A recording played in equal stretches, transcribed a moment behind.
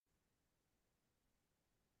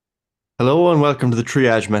Hello and welcome to the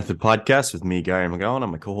Triage Method podcast with me, Gary McGowan,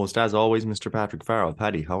 and my co-host, as always, Mr. Patrick Farrell.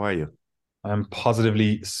 Paddy, how are you? I'm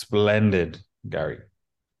positively splendid, Gary.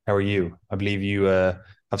 How are you? I believe you have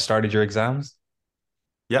started your exams.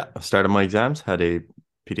 Yeah, I started my exams, had a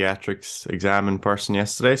pediatrics exam in person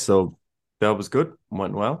yesterday, so that was good,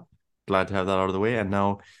 went well. Glad to have that out of the way, and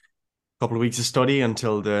now a couple of weeks of study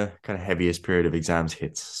until the kind of heaviest period of exams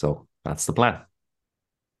hits. So that's the plan.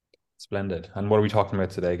 Splendid. And what are we talking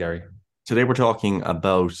about today, Gary? Today we're talking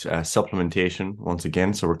about supplementation once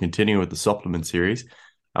again. So we're continuing with the supplement series,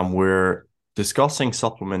 and we're discussing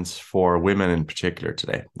supplements for women in particular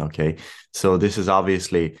today. Okay, so this is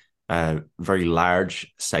obviously a very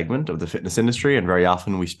large segment of the fitness industry, and very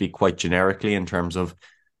often we speak quite generically in terms of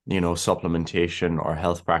supplementation or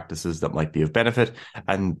health practices that might be of benefit,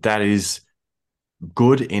 and that is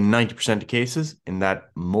good in 90% of cases, in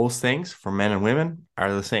that most things for men and women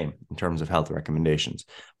are the same in terms of health recommendations.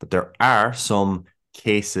 But there are some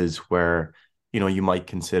cases where you might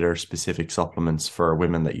consider specific supplements for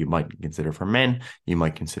women that you might consider for men. You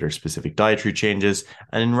might consider specific dietary changes,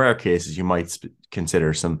 and in rare cases you might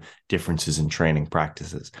consider some differences in training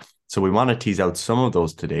practices. So we want to tease out some of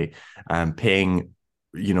those today, paying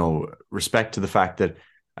respect to the fact that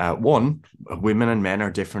one, women and men are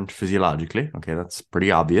different physiologically. Okay, that's pretty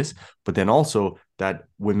obvious. But then also that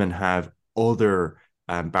women have other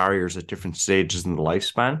barriers at different stages in the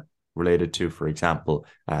lifespan related to, for example,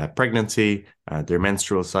 pregnancy, their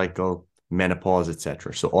menstrual cycle, menopause,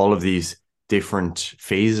 etc. So all of these different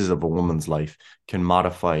phases of a woman's life can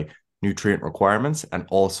modify nutrient requirements and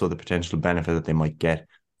also the potential benefit that they might get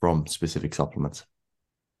from specific supplements.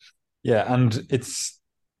 Yeah, and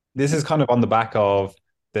this is kind of on the back of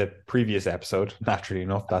the previous episode. Naturally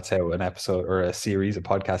enough, that's how an episode or a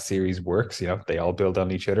podcast series works. They all build on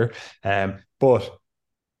each other. But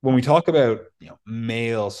when we talk about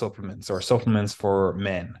male supplements or supplements for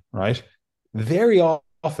men, right? Very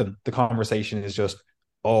often the conversation is just,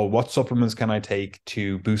 oh, what supplements can I take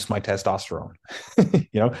to boost my testosterone?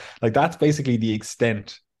 you know, like that's basically the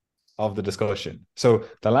extent of the discussion. So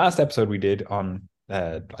the last episode we did on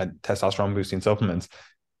testosterone boosting supplements,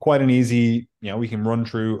 quite an easy, we can run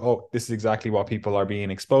through, oh, this is exactly what people are being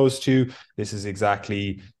exposed to. This is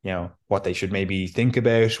exactly, what they should maybe think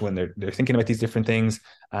about when they're thinking about these different things.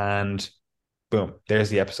 And boom, there's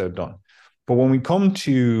the episode done. But when we come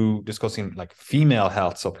to discussing like female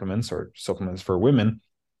health supplements or supplements for women,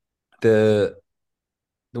 the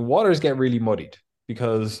the waters get really muddied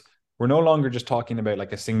because we're no longer just talking about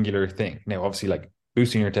like a singular thing. Now, obviously, like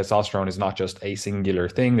boosting your testosterone is not just a singular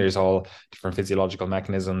thing. There's all different physiological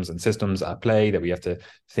mechanisms and systems at play that we have to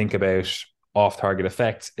think about, off-target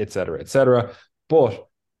effects, et cetera, et cetera. But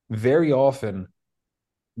very often,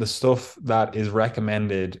 the stuff that is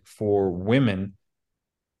recommended for women,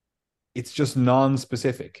 it's just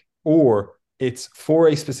non-specific, or it's for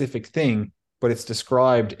a specific thing, but it's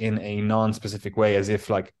described in a non-specific way, as if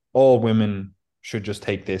like all women should just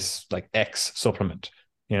take this like X supplement,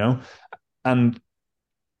 you know? And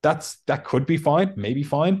that could be fine, maybe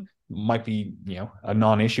fine. Might be, a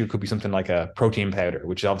non-issue. Could be something like a protein powder,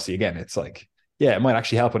 which obviously again, it's like, yeah, it might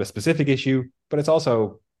actually help with a specific issue, but it's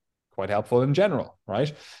also quite helpful in general,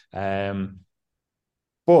 right? Um,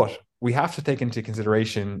 but we have to take into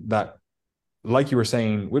consideration that, like you were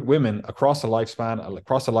saying, with women across the lifespan,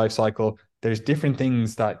 across the life cycle, there's different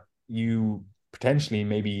things that you potentially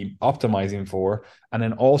may be optimizing for. And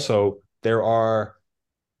then also there are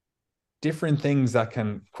different things that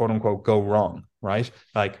can quote unquote go wrong, right?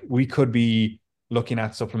 Like we could be looking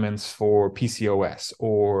at supplements for PCOS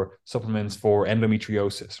or supplements for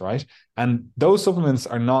endometriosis, right? And those supplements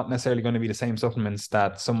are not necessarily going to be the same supplements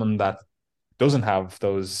that someone that doesn't have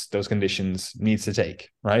those conditions needs to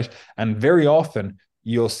take, right? And very often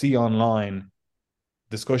you'll see online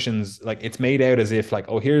discussions like it's made out as if like,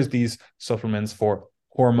 oh, here's these supplements for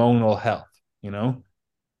hormonal health, you know?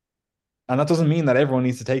 And that doesn't mean that everyone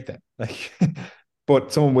needs to take them. Like,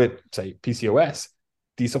 but someone with, say, PCOS,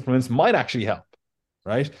 these supplements might actually help,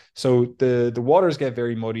 right? So the waters get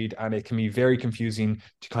very muddied, and it can be very confusing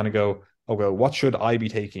to kind of go, oh well, what should I be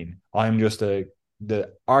taking? I'm just the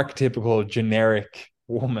archetypical generic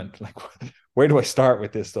woman. Like, where do I start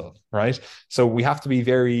with this stuff, right? So we have to be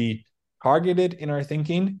very targeted in our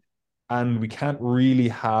thinking, and we can't really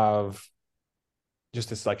have just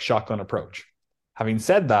this like shotgun approach. Having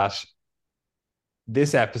said that,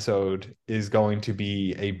 this episode is going to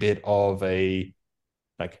be a bit of a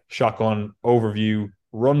like shotgun overview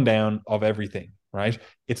rundown of everything, right?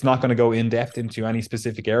 It's not going to go in depth into any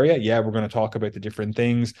specific area. Yeah, we're going to talk about the different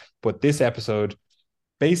things, but this episode,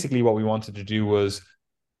 basically what we wanted to do was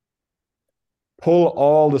pull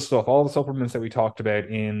all the stuff, all the supplements that we talked about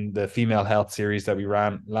in the female health series that we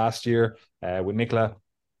ran last year with Nicola.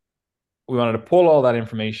 We wanted to pull all that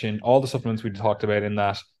information, all the supplements we talked about in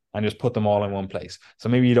that, and just put them all in one place. So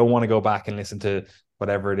maybe you don't want to go back and listen to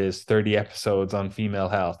whatever it is, 30 episodes on female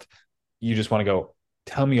health. You just want to go,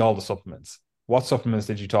 tell me all the supplements. What supplements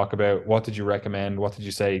did you talk about? What did you recommend? What did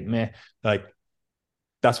you say? Meh. Like,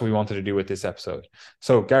 that's what we wanted to do with this episode.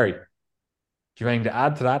 So, Gary, do you have anything to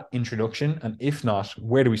add to that introduction? And if not,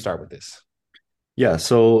 where do we start with this? Yeah,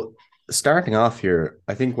 so starting off here,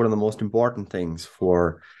 I think one of the most important things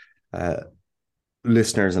for uh,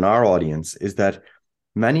 listeners in our audience is that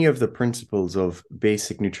many of the principles of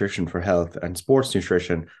basic nutrition for health and sports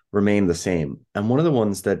nutrition remain the same. And one of the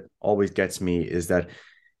ones that always gets me is that,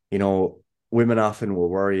 you know, women often will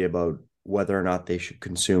worry about whether or not they should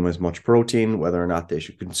consume as much protein, whether or not they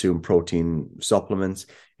should consume protein supplements.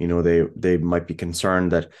 You know, they might be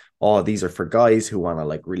concerned that, oh, these are for guys who want to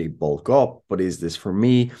like really bulk up, but is this for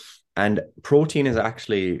me? And protein is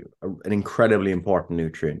actually an incredibly important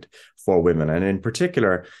nutrient for women. And in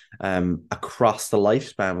particular, across the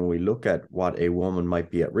lifespan, when we look at what a woman might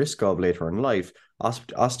be at risk of later in life,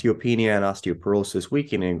 osteopenia and osteoporosis,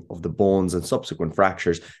 weakening of the bones and subsequent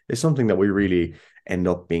fractures is something that we really end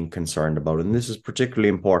up being concerned about. And this is particularly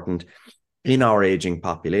important in our aging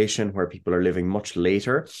population where people are living much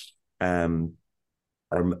later.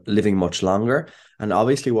 Are living much longer. And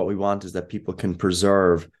obviously, what we want is that people can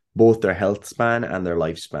preserve both their health span and their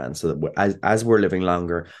lifespan so that as we're living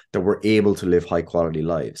longer, that we're able to live high quality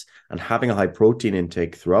lives. And having a high protein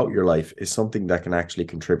intake throughout your life is something that can actually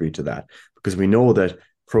contribute to that because we know that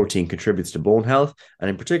protein contributes to bone health and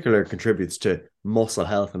in particular contributes to muscle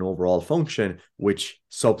health and overall function, which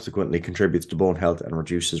subsequently contributes to bone health and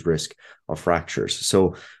reduces risk of fractures.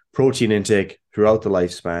 So protein intake throughout the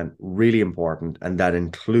lifespan, really important, and that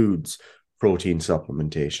includes protein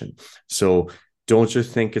supplementation. So don't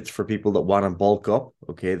just think it's for people that want to bulk up.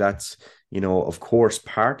 Okay, that's, you know, of course,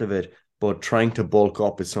 part of it, but trying to bulk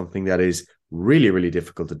up is something that is really, really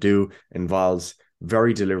difficult to do, involves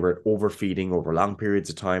very deliberate overfeeding over long periods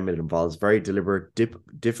of time. It involves very deliberate,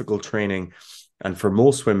 difficult training. And for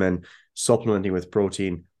most women, supplementing with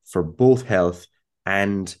protein for both health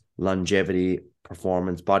and longevity,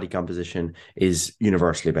 performance, body composition is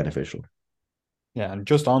universally beneficial. Yeah, and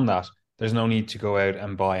just on that, there's no need to go out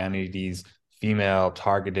and buy any of these female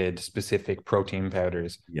targeted specific protein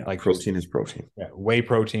powders. Yeah, Like just protein is protein. whey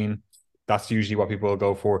protein. That's usually what people will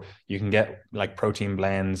go for. You can get like protein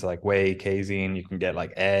blends like whey, casein, you can get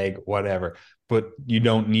like egg, whatever, but you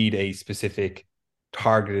don't need a specific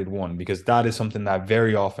targeted one because that is something that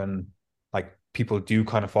very often like people do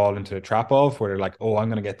kind of fall into the trap of where they're like, oh, I'm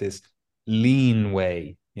gonna get this lean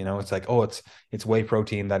whey. You know, it's like, oh, it's whey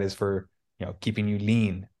protein that is for, you know, keeping you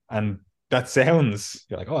lean. And that sounds,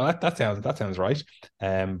 you're like, oh, that sounds right.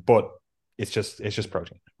 But it's just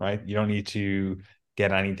protein, right? You don't need to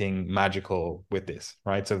get anything magical with this,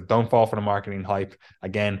 right? So don't fall for the marketing hype.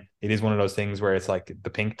 Again, it is one of those things where it's like the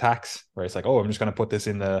pink tax, where it's like, oh, I'm just going to put this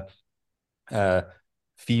in the uh,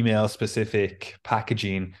 female specific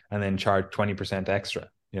packaging and then charge 20% extra,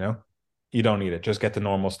 you know? You don't need it. Just get the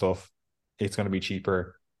normal stuff. It's going to be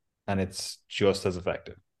cheaper and it's just as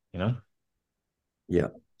effective, you know? Yeah,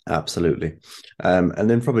 absolutely. And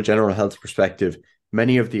then from a general health perspective,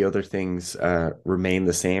 many of the other things remain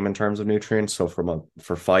the same in terms of nutrients. So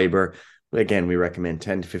for fiber, again, we recommend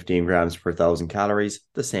 10 to 15 grams per thousand calories,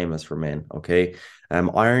 the same as for men. Okay.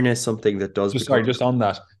 Iron is something that does Just sorry, become. just on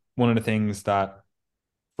that, one of the things that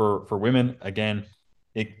for women, again,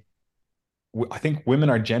 it I think women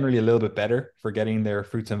are generally a little bit better for getting their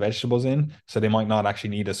fruits and vegetables in, so they might not actually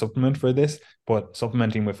need a supplement for this, but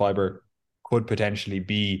supplementing with fiber could potentially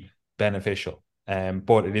be beneficial.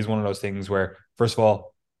 But it is one of those things where, first of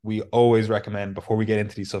all, we always recommend before we get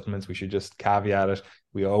into these supplements, we should just caveat it.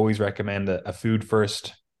 We always recommend a food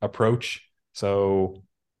first approach. So,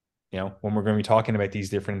 you know, when we're going to be talking about these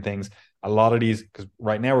different things, a lot of these, because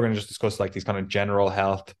right now we're going to just discuss like these kind of general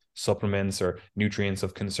health supplements or nutrients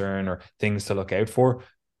of concern or things to look out for.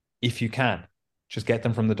 If you can, just get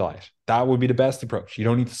them from the diet. That would be the best approach. You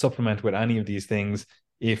don't need to supplement with any of these things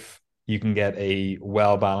if you can get a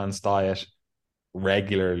well balanced diet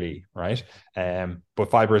regularly, right?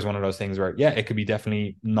 But fiber is one of those things where, yeah, it could be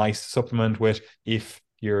definitely nice to supplement with if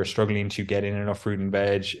you're struggling to get in enough fruit and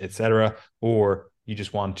veg, etc., or you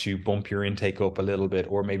just want to bump your intake up a little bit,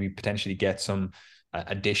 or maybe potentially get some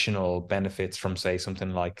additional benefits from, say,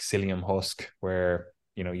 something like psyllium husk, where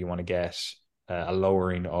you know you want to get a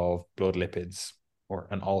lowering of blood lipids or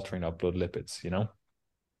an altering of blood lipids. You know.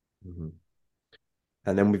 Mhm.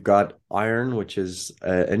 And then we've got iron, which is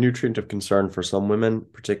a nutrient of concern for some women,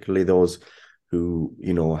 particularly those who,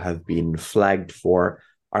 have been flagged for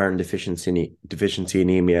iron deficiency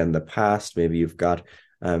anemia in the past. Maybe you've got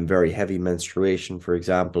very heavy menstruation, for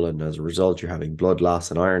example, and as a result, you're having blood loss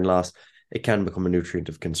and iron loss. It can become a nutrient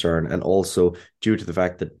of concern. And also due to the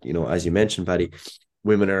fact that, as you mentioned, Patty,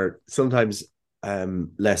 women are sometimes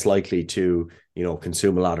less likely to,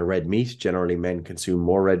 consume a lot of red meat. Generally, men consume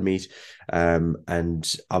more red meat.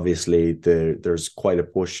 And obviously, there's quite a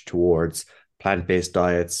push towards plant-based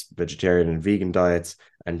diets, vegetarian and vegan diets,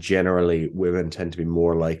 and generally women tend to be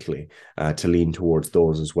more likely to lean towards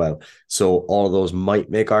those as well. So all of those might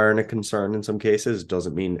make iron a concern in some cases. It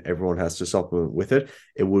doesn't mean everyone has to supplement with it.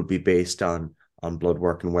 It would be based on blood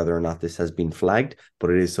work and whether or not this has been flagged,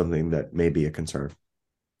 but it is something that may be a concern.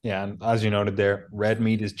 Yeah, and as you noted there, red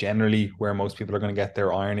meat is generally where most people are going to get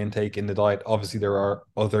their iron intake in the diet. Obviously, there are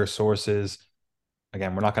other sources.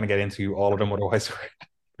 Again, we're not going to get into all of them, otherwise,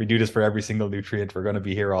 we do this for every single nutrient. We're going to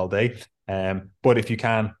be here all day. But if you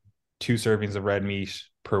can, 2 servings of red meat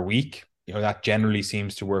per week, that generally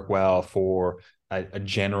seems to work well for a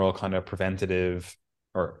general kind of preventative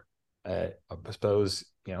or I suppose,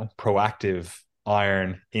 proactive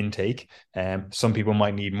iron intake. Some people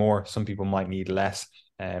might need more, some people might need less.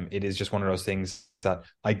 It is just one of those things that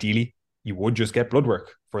ideally you would just get blood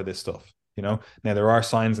work for this stuff. Now there are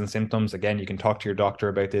signs and symptoms. Again, you can talk to your doctor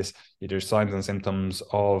about this. There's signs and symptoms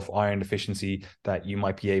of iron deficiency that you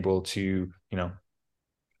might be able to,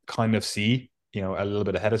 kind of see, a little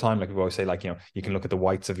bit ahead of time. Like we always say, like, you can look at the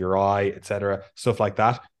whites of your eye, etc., stuff like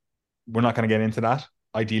that. We're not going to get into that.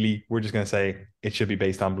 Ideally, we're just going to say it should be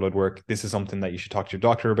based on blood work. This is something that you should talk to your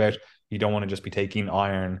doctor about. You don't want to just be taking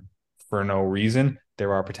iron for no reason.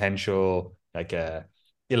 There are potential like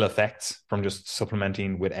ill effects from just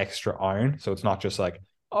supplementing with extra iron. So it's not just like,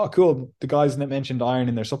 oh, cool, the guys that mentioned iron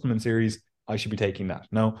in their supplement series, I should be taking that.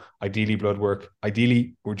 No, ideally blood work.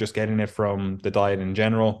 Ideally, we're just getting it from the diet in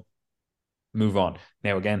general. Move on.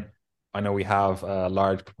 Now, again, I know we have a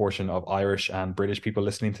large proportion of Irish and British people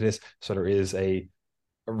listening to this. So there is a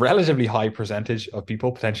relatively high percentage of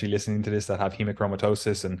people potentially listening to this that have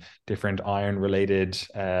hemochromatosis and different iron related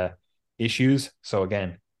issues. So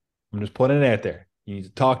again, I'm just putting it out there. You need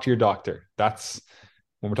to talk to your doctor. That's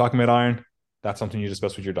when we're talking about iron, that's something you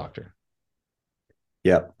discuss with your doctor.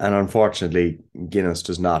 Yeah, and unfortunately, Guinness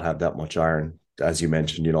does not have that much iron. As you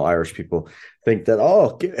mentioned, Irish people think that,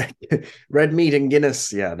 oh, red meat and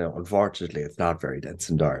Guinness. Yeah, no, unfortunately, it's not very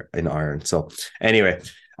dense in iron. So anyway,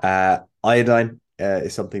 iodine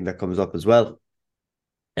is something that comes up as well.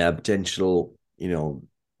 Potential,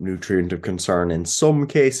 nutrient of concern in some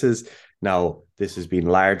cases. Now, this has been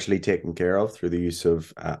largely taken care of through the use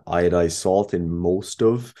of iodized salt in most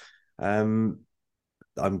of um,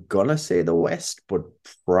 I'm gonna say the West, but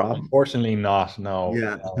from Unfortunately, not. No.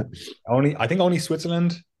 yeah, I think only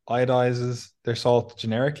Switzerland iodizes their salt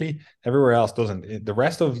generically. Everywhere else doesn't. The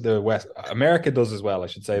rest of the West, America does as well. I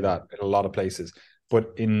should say that in a lot of places,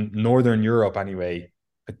 but in Northern Europe anyway,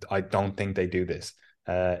 I don't think they do this.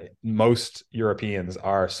 Most Europeans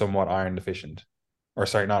are somewhat iron deficient, or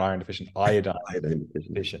sorry, not iron deficient, iodine iodine.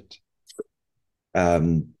 deficient.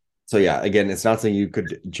 Um, so yeah, again, it's not something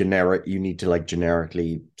you need to like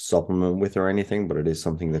generically supplement with or anything, but it is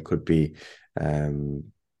something that could be um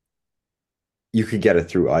you could get it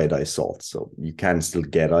through iodized salt. So you can still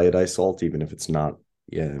get iodized salt, even if it's not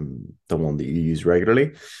the one that you use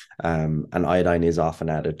regularly. And iodine is often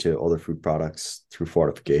added to other food products through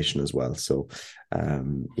fortification as well. So,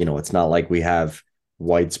 it's not like we have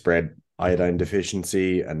widespread iodine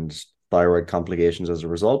deficiency and thyroid complications as a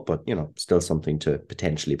result, but, still something to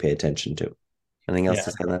potentially pay attention to. Anything else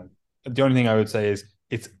to Yeah. say that? The only thing I would say is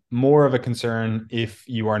it's more of a concern if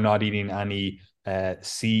you are not eating any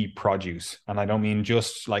sea produce. And I don't mean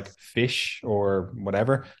just like fish or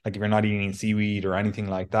whatever. Like if you're not eating seaweed or anything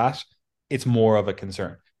like that, it's more of a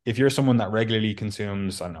concern. If you're someone that regularly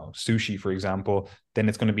consumes, I don't know, sushi, for example, then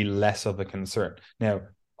it's going to be less of a concern. Now,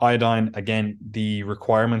 iodine, again, the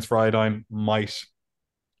requirements for iodine might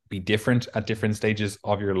be different at different stages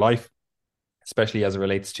of your life, especially as it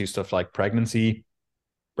relates to stuff like pregnancy,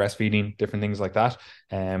 breastfeeding, different things like that.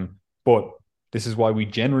 But this is why we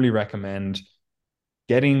generally recommend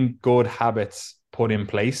getting good habits put in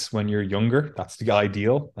place when you're younger. That's the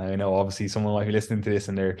ideal. I know obviously someone might be listening to this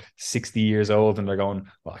and they're 60 years old and they're going,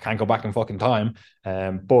 well, I can't go back in fucking time.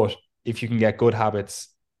 But if you can get good habits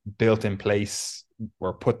built in place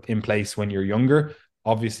or put in place when you're younger,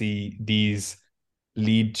 obviously these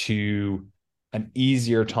lead to an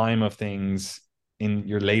easier time of things in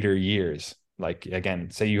your later years. Like, again,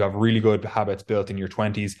 say you have really good habits built in your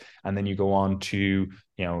 20s, and then you go on to,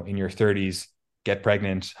 in your 30s, get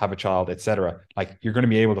pregnant, have a child, etc. Like, you're going to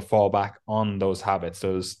be able to fall back on those habits,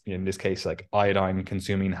 those, in this case, like iodine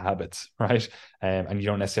consuming habits, right? And you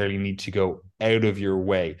don't necessarily need to go out of your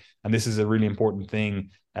way. And this is a really important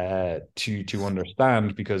thing to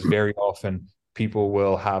understand, because very often people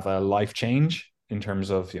will have a life change in terms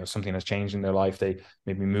of, something has changed in their life. They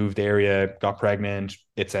maybe moved area, got pregnant,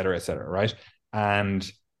 et cetera, right?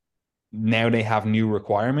 And now they have new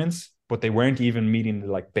requirements, but they weren't even meeting the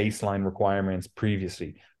like baseline requirements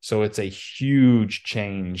previously. So it's a huge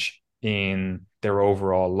change in their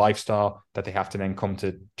overall lifestyle that they have to then come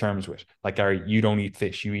to terms with. Like, Gary, you don't eat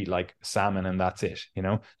fish, you eat like salmon and that's it.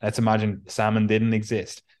 Let's imagine salmon didn't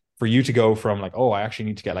exist. For you to go from like, oh, I actually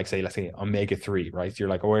need to get, like, say, let's say omega-3, right? You're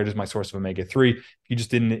like, oh, where is my source of omega-3? If you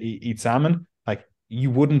just didn't eat salmon, like,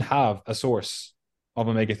 you wouldn't have a source of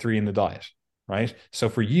omega-3 in the diet, right? So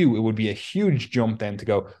for you, it would be a huge jump then to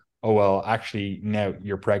go, oh, well, actually, now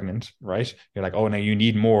you're pregnant, right? You're like, oh, now you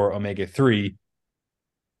need more omega-3.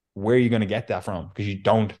 Where are you going to get that from? Because you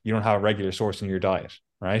don't have a regular source in your diet,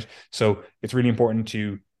 right? So it's really important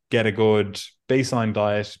to get a good baseline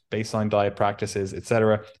diet practices,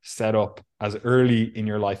 etc., set up as early in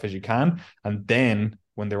your life as you can. And then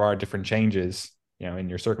when there are different changes, in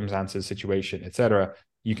your circumstances, situation, etc.,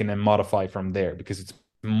 you can then modify from there, because it's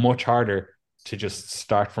much harder to just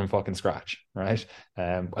start from fucking scratch, right?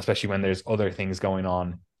 Especially when there's other things going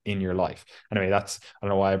on in your life. Anyway, I don't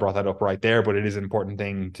know why I brought that up right there, but it is an important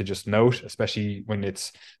thing to just note, especially when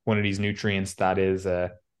it's one of these nutrients that is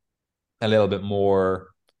a little bit more,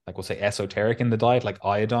 like, we'll say, esoteric in the diet, like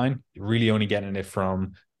iodine. You're really only getting it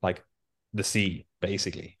from like the sea,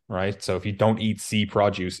 basically, right? So if you don't eat sea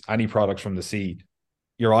produce, any products from the sea,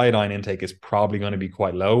 your iodine intake is probably going to be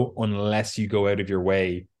quite low unless you go out of your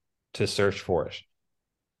way to search for it.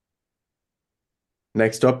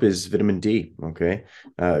 Next up is vitamin D. Okay.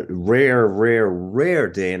 Rare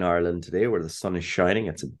day in Ireland today where the sun is shining.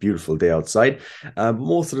 It's a beautiful day outside.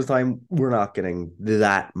 Most of the time, we're not getting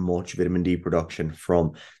that much vitamin D production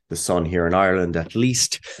from the sun here in Ireland, at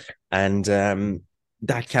least. And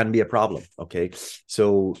that can be a problem. Okay.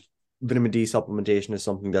 So, vitamin D supplementation is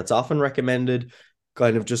something that's often recommended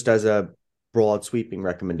kind of just as a broad sweeping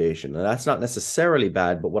recommendation. And that's not necessarily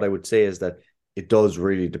bad. But what I would say is that it does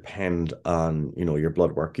really depend on, your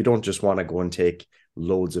blood work. You don't just want to go and take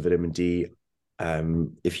loads of vitamin D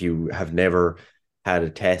if you have never had a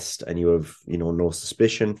test and you have, no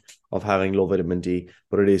suspicion of having low vitamin D.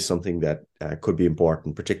 But it is something that could be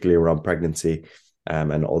important, particularly around pregnancy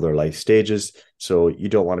and other life stages. So you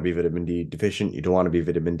don't want to be vitamin D deficient. You don't want to be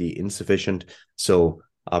vitamin D insufficient. So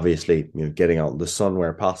obviously, getting out in the sun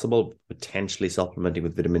where possible, potentially supplementing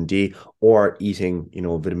with vitamin D, or eating,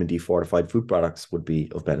 vitamin D fortified food products would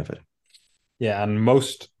be of benefit. Yeah, and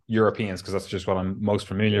most Europeans, because that's just what I'm most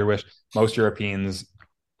familiar with, most Europeans,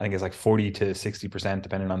 I think it's like 40 to 60%,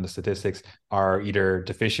 depending on the statistics, are either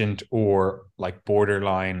deficient or like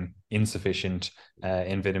borderline insufficient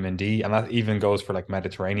in vitamin D. And that even goes for like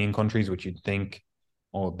Mediterranean countries, which you'd think,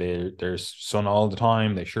 oh, there's sun all the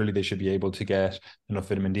time. They should be able to get enough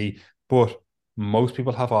vitamin D. But most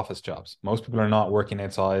people have office jobs. Most people are not working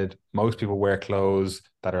outside. Most people wear clothes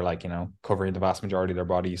that are like, covering the vast majority of their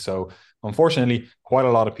body. So unfortunately, quite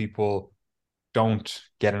a lot of people don't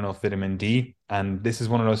get enough vitamin D. And this is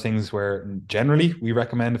one of those things where generally we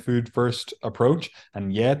recommend a food first approach.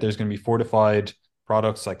 And yeah, there's going to be fortified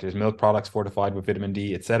products, like there's milk products fortified with vitamin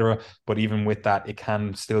D, etc. But even with that, it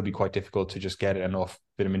can still be quite difficult to just get enough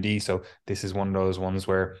vitamin D. So this is one of those ones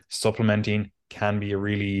where supplementing can be a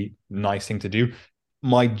really nice thing to do.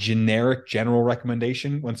 My general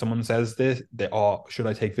recommendation when someone says this, should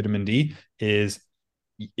I take vitamin D, is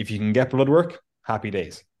if you can get blood work, happy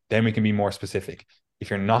days. Then we can be more specific. If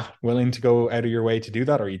you're not willing to go out of your way to do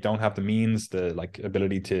that, or you don't have the means, the like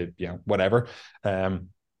ability to, whatever,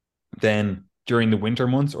 then during the winter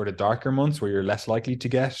months or the darker months where you're less likely to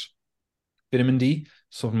get vitamin D,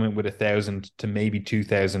 supplement with 1,000 to maybe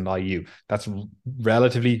 2,000 IU. That's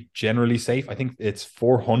relatively generally safe. I think it's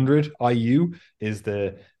 400 IU is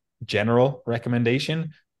the general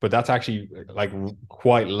recommendation, but that's actually like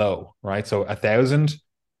quite low, right? So 1,000,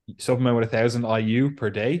 supplement with 1,000 IU per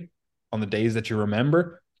day on the days that you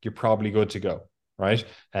remember, you're probably good to go, right?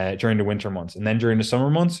 During the winter months. And then during the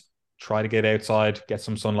summer months, try to get outside, get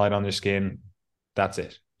some sunlight on your skin. That's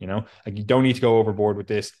it. Like, you don't need to go overboard with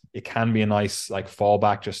this. It can be a nice like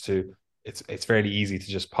fallback just to it's fairly easy to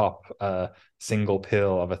just pop a single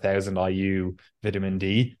pill of 1,000 IU vitamin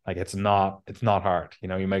D. Like it's not hard. You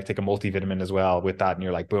know, you might take a multivitamin as well with that, and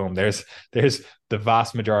you're like, boom, there's the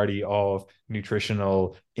vast majority of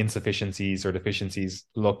nutritional insufficiencies or deficiencies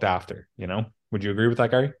looked after, you know? Would you agree with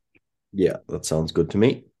that, Gary? Yeah, that sounds good to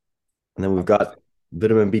me. And then we've got Fantastic.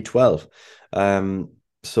 vitamin B12.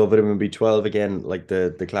 So vitamin B12 again, like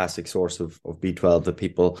the classic source of B12 that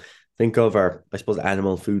people think of are, I suppose,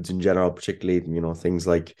 animal foods in general, particularly, things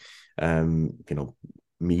like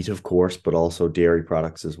meat, of course, but also dairy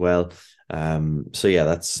products as well. So yeah,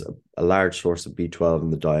 that's a large source of B12 in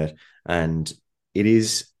the diet. And it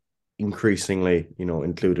is increasingly,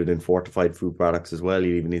 included in fortified food products as well.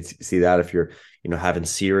 You even see that if you're, having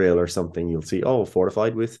cereal or something, you'll see, oh,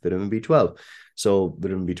 fortified with vitamin B12. So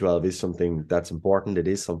vitamin B12 is something that's important. It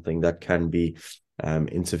is something that can be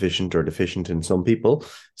insufficient or deficient in some people.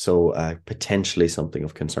 So potentially something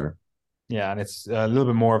of concern. Yeah, and it's a little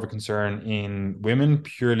bit more of a concern in women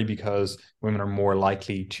purely because women are more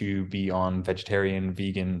likely to be on vegetarian,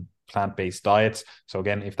 vegan, plant-based diets. So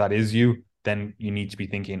again, if that is you, then you need to be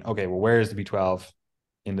thinking, okay, well, where is the B12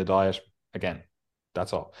 in the diet? Again,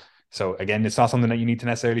 that's all. So again, it's not something that you need to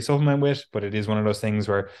necessarily supplement with, but it is one of those things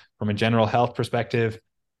where, from a general health perspective,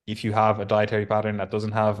 if you have a dietary pattern that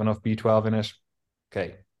doesn't have enough B12 in it,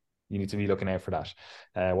 okay, you need to be looking out for that.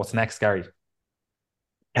 What's next, Gary?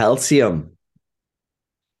 Calcium.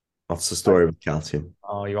 What's the story with calcium?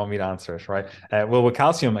 Oh, you want me to answer it, right? Well, with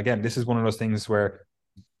calcium, again, this is one of those things where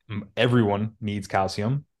everyone needs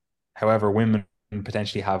calcium. However, women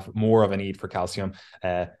potentially have more of a need for calcium,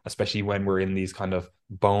 especially when we're in these kind of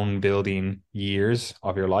bone building years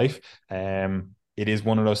of your life. It is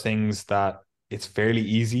one of those things that it's fairly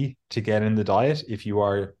easy to get in the diet if you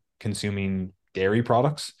are consuming dairy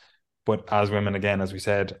products. But as women, again, as we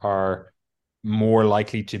said, are more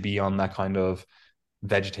likely to be on that kind of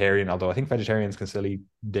vegetarian, although I think vegetarians can still eat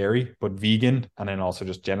dairy, but vegan and then also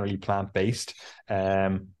just generally plant-based.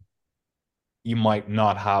 You might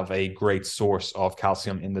not have a great source of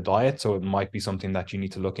calcium in the diet. So it might be something that you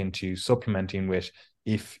need to look into supplementing with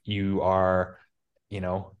if you are,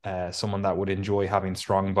 someone that would enjoy having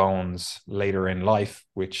strong bones later in life,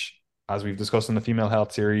 which, as we've discussed in the female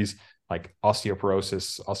health series, like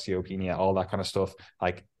osteoporosis, osteopenia, all that kind of stuff,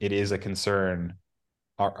 like it is a concern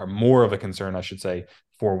or more of a concern, I should say,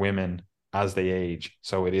 for women as they age.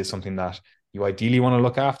 So it is something that you ideally want to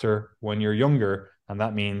look after when you're younger. And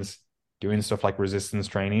that means doing stuff like resistance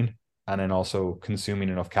training and then also consuming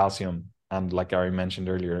enough calcium. And like Gary mentioned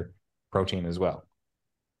earlier, protein as well.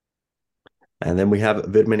 And then we have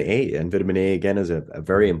vitamin A, and vitamin A again is a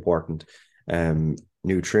very important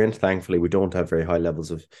nutrient. Thankfully, we don't have very high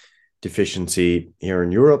levels of deficiency here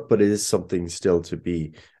in Europe, but it is something still to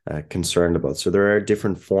be concerned about. So there are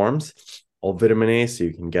different forms of vitamin A. So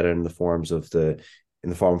you can get it in the form of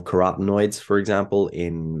carotenoids, for example,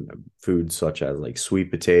 in foods such as like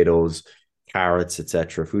sweet potatoes, carrots,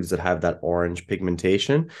 etc., foods that have that orange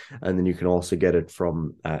pigmentation. And then you can also get it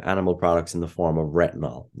from animal products in the form of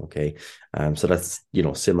retinol. Okay. So that's,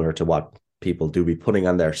 similar to what people do be putting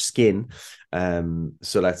on their skin.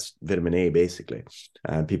 So that's vitamin A basically.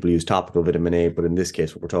 People use topical vitamin A, but in this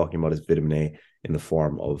case, what we're talking about is vitamin A in the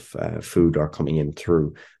form of food or coming in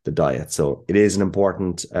through the diet. So it is an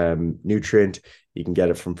important nutrient. You can get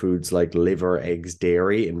it from foods like liver, eggs,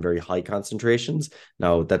 dairy in very high concentrations.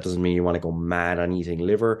 Now, that doesn't mean you want to go mad on eating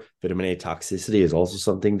liver. Vitamin A toxicity is also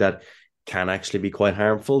something that can actually be quite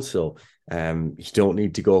harmful. So you don't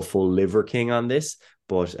need to go full liver king on this,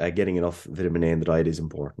 but getting enough vitamin A in the diet is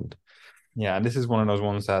important. Yeah, and this is one of those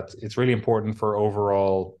ones that it's really important for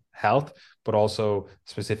overall health, but also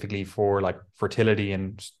specifically for like fertility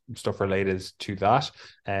and stuff related to that.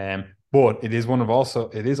 But it is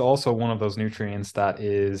also one of those nutrients that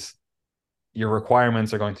is your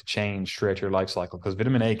requirements are going to change throughout your life cycle because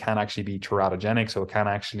vitamin A can actually be teratogenic, so it can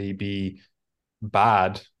actually be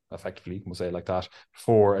bad, effectively, we'll say it like that,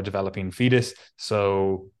 for a developing fetus.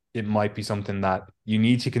 So it might be something that you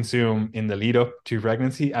need to consume in the lead up to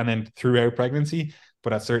pregnancy and then throughout pregnancy.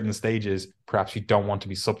 But at certain stages, perhaps you don't want to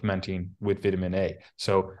be supplementing with vitamin A.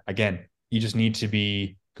 So again, you just need to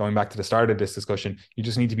be going back to the start of this discussion. You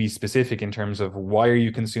just need to be specific in terms of why are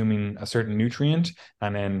you consuming a certain nutrient,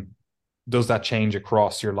 and then does that change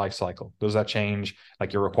across your life cycle? Does that change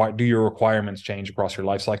like do your requirements change across your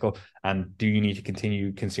life cycle? And do you need to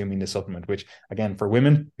continue consuming the supplement? Which again, for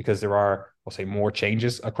women, because there are, I'll say, more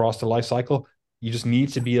changes across the life cycle, you just need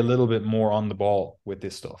to be a little bit more on the ball with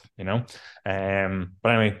this stuff, you know? But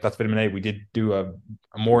anyway, that's vitamin A. We did do a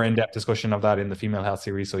more in-depth discussion of that in the female health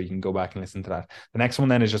series, so you can go back and listen to that. The next one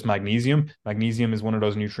then is just magnesium. Magnesium is one of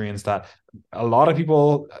those nutrients that a lot of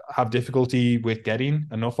people have difficulty with getting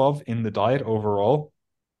enough of in the diet overall.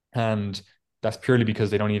 And that's purely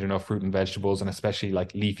because they don't eat enough fruit and vegetables, and especially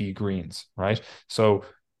like leafy greens, right? So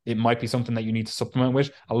it might be something that you need to supplement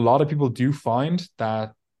with. A lot of people do find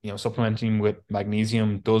that, supplementing with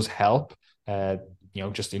magnesium does help.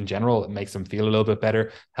 Just in general, it makes them feel a little bit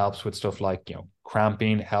better, helps with stuff like,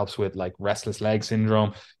 cramping, helps with like restless leg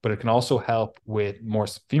syndrome, but it can also help with more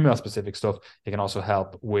female specific stuff. It can also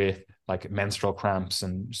help with like menstrual cramps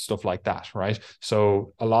and stuff like that, right?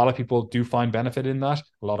 So a lot of people do find benefit in that.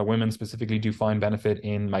 A lot of women specifically do find benefit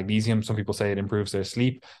in magnesium. Some people say it improves their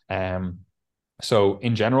sleep. So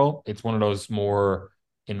in general, it's one of those more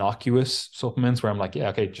innocuous supplements where I'm like, yeah,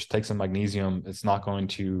 okay, just take some magnesium. It's not going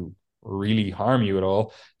to really harm you at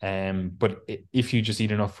all. But if you just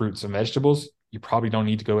eat enough fruits and vegetables, you probably don't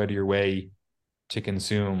need to go out of your way to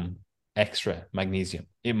consume extra magnesium.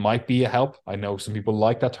 It might be a help. I know some people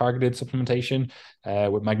like that targeted supplementation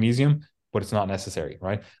with magnesium, but it's not necessary,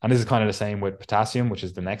 right? And this is kind of the same with potassium, which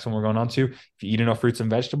is the next one we're going on to. If you eat enough fruits and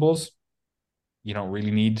vegetables, you don't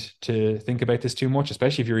really need to think about this too much,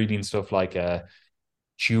 especially if you're eating stuff like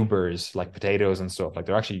tubers, like potatoes and stuff. Like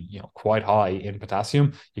they're actually, quite high in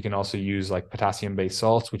potassium. You can also use like potassium-based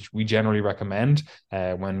salts, which we generally recommend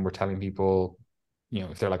when we're telling people,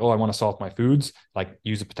 if they're like, oh, I want to salt my foods, like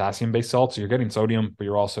use a potassium-based salt. So you're getting sodium, but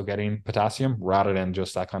you're also getting potassium rather than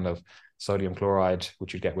just that kind of sodium chloride,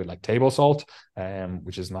 which you get with like table salt,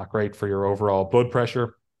 which is not great for your overall blood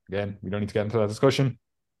pressure. Again, we don't need to get into that discussion.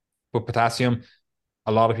 But potassium,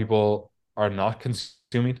 a lot of people are not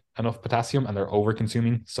consuming enough potassium and they're over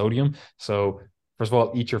consuming sodium. So, first of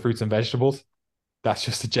all, eat your fruits and vegetables. That's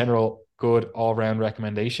just a general good all round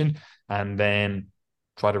recommendation. And then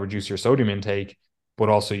try to reduce your sodium intake. But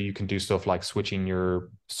also, you can do stuff like switching your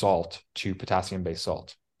salt to potassium based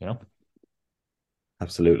salt,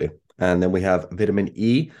 Absolutely. And then we have vitamin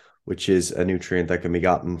E, which is a nutrient that can be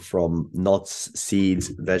gotten from nuts, seeds,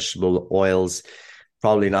 vegetable oils.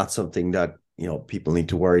 Probably not something that people need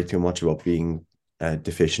to worry too much about being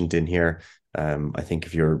deficient in here. I think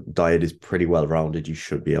if your diet is pretty well rounded, you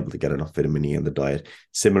should be able to get enough vitamin E in the diet.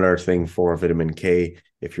 Similar thing for vitamin K.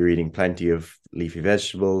 If you're eating plenty of leafy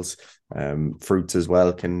vegetables, fruits as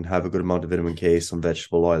well can have a good amount of vitamin K. Some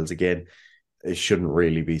vegetable oils, again, it shouldn't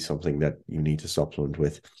really be something that you need to supplement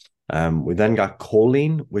with. We then got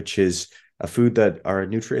choline, which is a food that, or a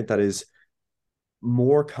nutrient that is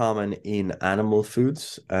more common in animal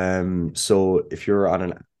foods. So if you're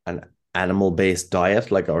on an animal-based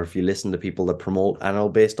diet, like, or if you listen to people that promote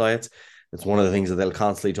animal-based diets, it's one of the things that they'll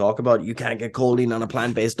constantly talk about. You can't get choline on a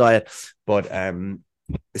plant-based diet. But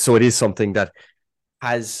so it is something that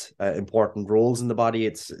has important roles in the body.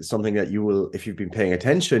 It's something that you will, if you've been paying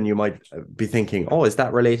attention, you might be thinking, oh, is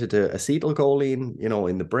that related to acetylcholine,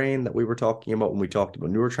 in the brain that we were talking about when we talked about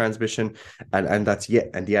neurotransmission? And that's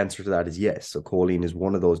and the answer to that is yes. So choline is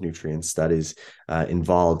one of those nutrients that is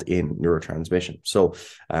involved in neurotransmission. So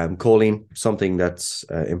choline, something that's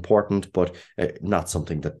important, but not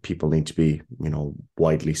something that people need to be,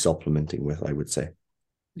 widely supplementing with, I would say.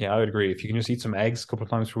 Yeah, I would agree. If you can just eat some eggs a couple of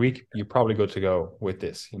times per week, you're probably good to go with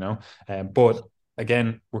this, But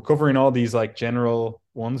again, we're covering all these like general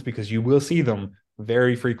ones because you will see them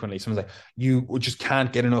very frequently. Someone's like, you just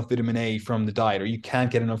can't get enough vitamin A from the diet, or you can't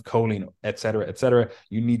get enough choline, et cetera, et cetera.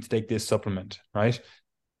 You need to take this supplement, right?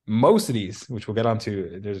 Most of these, which we'll get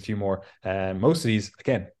onto, there's a few more. Most of these,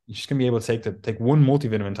 again, you're just gonna be able to take one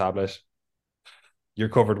multivitamin tablet. You're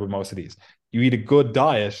covered with most of these. You eat a good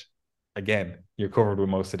diet, again, you're covered with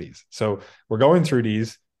most of these. So we're going through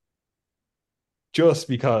these just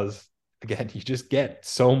because, again, you just get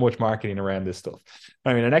so much marketing around this stuff.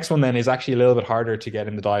 I mean, the next one then is actually a little bit harder to get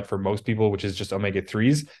in the diet for most people, which is just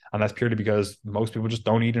omega-3s. And that's purely because most people just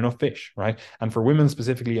don't eat enough fish, right? And for women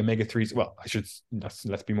specifically, omega-3s, well,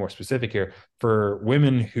 let's be more specific here. For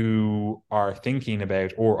women who are thinking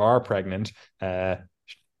about or are pregnant,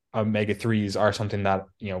 omega-3s are something that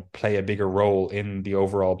play a bigger role in the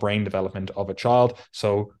overall brain development of a child,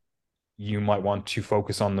 so you might want to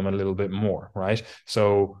focus on them a little bit more, right?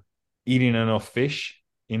 So eating enough fish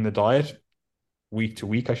in the diet week to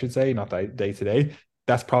week, I should say, not day to day,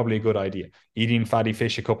 that's probably a good idea. Eating fatty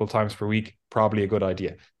fish a couple of times per week, probably a good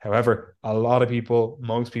idea. However, a lot of people,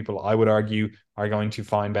 most people, I would argue, are going to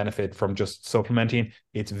find benefit from just supplementing.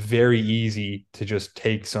 It's very easy to just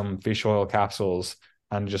take some fish oil capsules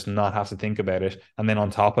and just not have to think about it. And then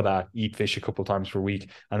on top of that, eat fish a couple times per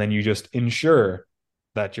week. And then you just ensure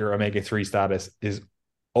that your omega-3 status is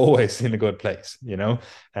always in a good place, you know?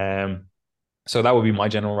 So that would be my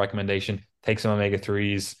general recommendation. Take some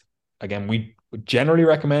omega-3s. Again, we generally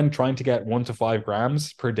recommend trying to get 1 to 5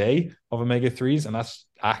 grams per day of omega-3s, and that's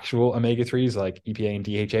actual omega-3s like EPA and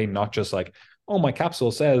DHA, not just like, oh, my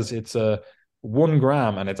capsule says it's a 1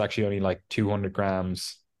 gram and it's actually only like 200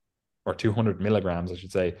 grams or 200 milligrams, I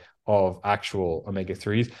should say, of actual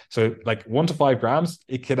omega-3s. So like 1 to 5 grams,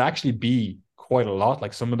 it could actually be quite a lot.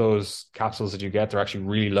 Like some of those capsules that you get, they're actually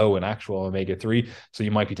really low in actual omega-3. So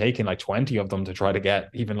you might be taking like 20 of them to try to get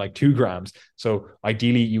even like 2 grams. So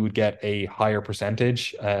ideally you would get a higher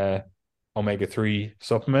percentage omega-3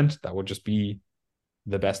 supplement. That would just be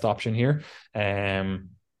the best option here.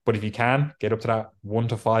 But if you can get up to that 1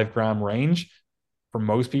 to 5 gram range, for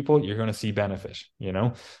most people, you're going to see benefit, you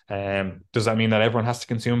know? Does that mean that everyone has to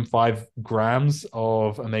consume 5 grams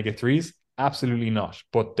of omega-3s? Absolutely not.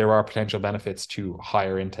 But there are potential benefits to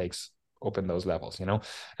higher intakes up in those levels, you know?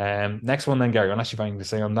 Next one then, Gary, unless you've anything to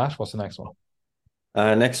say on that, what's the next one?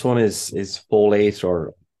 Next one is folate,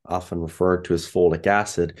 or often referred to as folic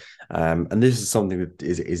acid. And this is something that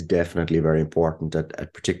is definitely very important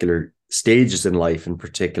at particular stages in life, in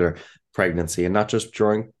particular pregnancy, and not just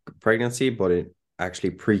during pregnancy, but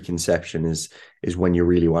actually preconception is when you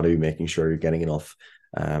really want to be making sure you're getting enough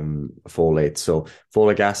folate. So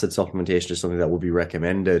folic acid supplementation is something that will be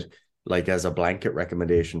recommended like as a blanket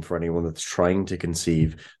recommendation for anyone that's trying to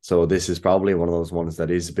conceive. So this is probably one of those ones that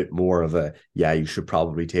is a bit more of a, yeah, you should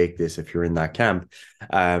probably take this if you're in that camp.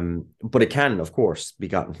 But it can, of course, be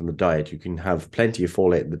gotten from the diet. You can have plenty of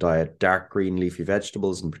folate in the diet, dark green leafy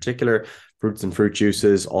vegetables in particular, fruits and fruit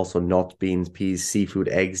juices, also nuts, beans, peas, seafood,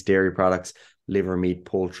 eggs, dairy products, liver, meat,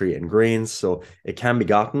 poultry, and grains. So it can be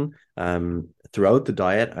gotten throughout the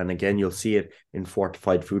diet. And again, you'll see it in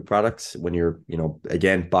fortified food products when you're,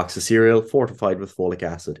 again, box of cereal fortified with folic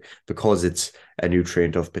acid because it's a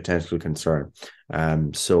nutrient of potential concern.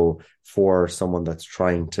 So for someone that's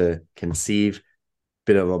trying to conceive,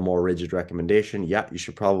 bit of a more rigid recommendation, yeah, you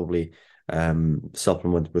should probably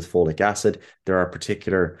supplement with folic acid. There are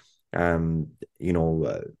particular,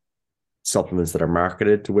 supplements that are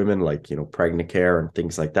marketed to women, like pregnant care and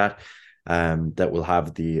things like that, that will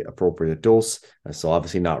have the appropriate dose. So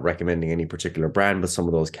obviously not recommending any particular brand, but some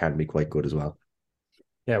of those can be quite good as well.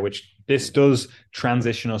 Yeah, which this does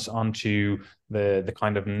transition us onto the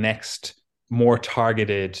kind of next more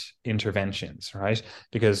targeted interventions, right?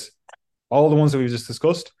 Because all the ones that we've just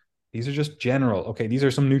discussed, these are just general. Okay, these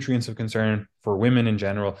are some nutrients of concern for women in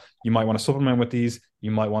general. You might want to supplement with these.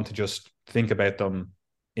 You might want to just think about them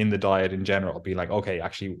in the diet in general. Be like, okay,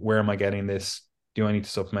 actually, where am I getting this? Do I need to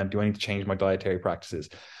supplement? Do I need to change my dietary practices?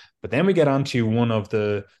 But then we get on to one of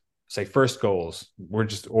the, say, first goals. We're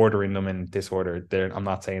just ordering them in this order. I'm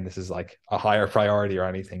not saying this is like a higher priority or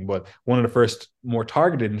anything, but one of the first more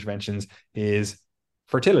targeted interventions is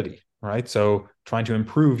fertility, right? So trying to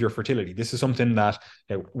improve your fertility. This is something that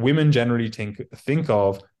women generally think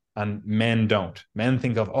of and men don't. Men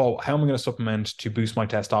think of, oh, how am I going to supplement to boost my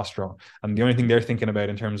testosterone? And the only thing they're thinking about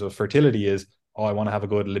in terms of fertility is, oh, I want to have a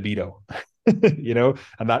good libido,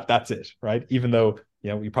 and that's it, right? Even though,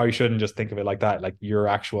 you probably shouldn't just think of it like that. Like your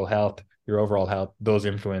actual health, your overall health, does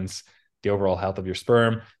influence the overall health of your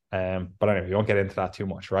sperm. But anyway, we won't get into that too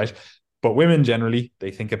much, right? But women generally,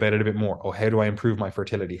 they think about it a bit more. Oh, how do I improve my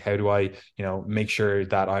fertility? How do I, make sure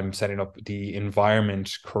that I'm setting up the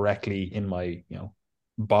environment correctly in my,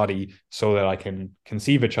 body so that I can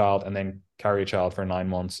conceive a child and then carry a child for 9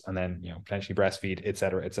 months and then, potentially breastfeed, et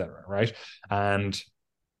cetera, right? And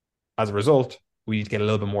as a result, we need to get a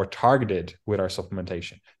little bit more targeted with our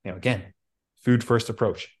supplementation. Again, food first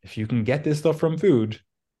approach. If you can get this stuff from food,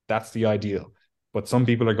 that's the ideal. But some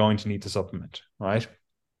people are going to need to supplement, right?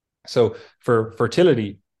 So for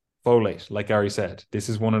fertility, folate, like Gary said, this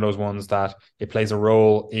is one of those ones that it plays a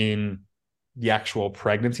role in the actual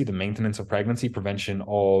pregnancy, the maintenance of pregnancy, prevention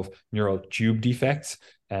of neural tube defects,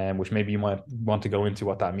 which maybe you might want to go into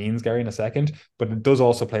what that means, Gary, in a second. But it does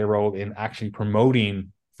also play a role in actually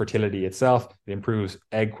promoting fertility itself. It improves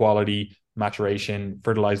egg quality, maturation,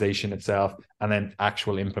 fertilization itself, and then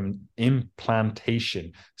actual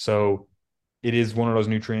implantation. So it is one of those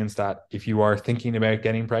nutrients that if you are thinking about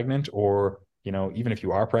getting pregnant, or, even if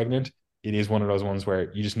you are pregnant, it is one of those ones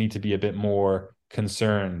where you just need to be a bit more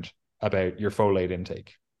concerned about your folate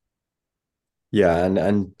intake. Yeah,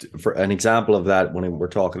 and for an example of that, when we're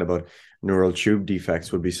talking about neural tube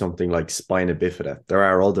defects, would be something like spina bifida. There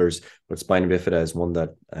are others, but spina bifida is one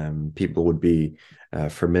that people would be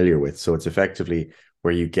familiar with. So it's effectively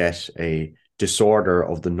where you get a disorder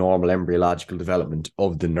of the normal embryological development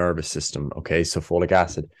of the nervous system. Okay, so folic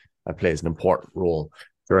acid plays an important role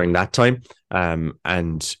during that time.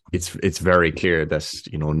 And it's very clear that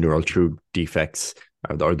neural tube defects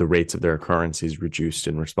or the rates of their occurrence is reduced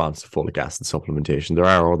in response to folic acid supplementation. There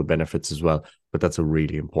are other benefits as well, but that's a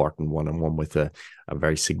really important one, and one with a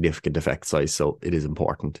very significant effect size. So it is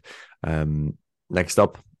important. Next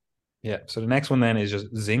up. Yeah. So the next one then is just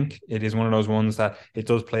zinc. It is one of those ones that it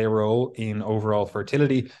does play a role in overall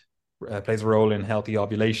fertility, plays a role in healthy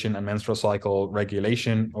ovulation and menstrual cycle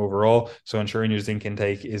regulation overall. So ensuring your zinc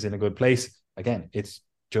intake is in a good place. Again, it's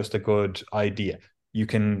just a good idea. You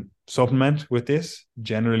can supplement with this.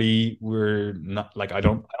 Generally, we're not like I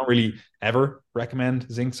don't really ever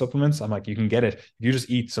recommend zinc supplements. I'm like, you can get it. If you just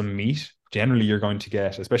eat some meat, generally you're going to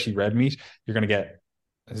get, especially red meat, you're going to get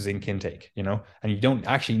zinc intake, and you don't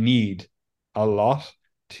actually need a lot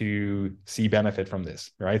to see benefit from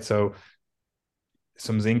this, right? So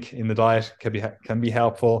some zinc in the diet can be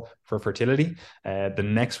helpful for fertility. The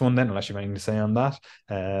next one then, unless you have anything to say on that,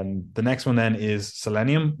 the next one then is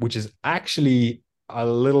selenium, which is actually a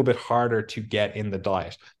little bit harder to get in the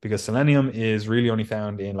diet because selenium is really only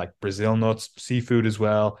found in like Brazil nuts, seafood as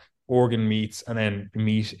well, organ meats, and then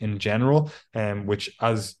meat in general, which,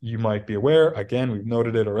 as you might be aware, again, we've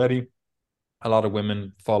noted it already, a lot of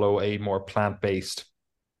women follow a more plant-based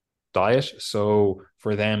diet. So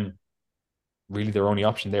for them, really their only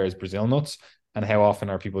option there is Brazil nuts. And how often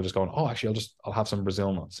are people just going, oh, actually, I'll have some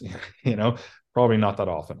Brazil nuts, probably not that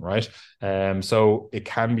often, right? So it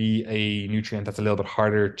can be a nutrient that's a little bit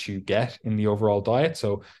harder to get in the overall diet.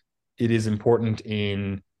 So it is important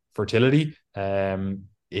in fertility.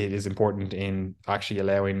 It is important in actually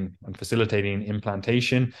allowing and facilitating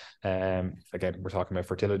implantation. Again, we're talking about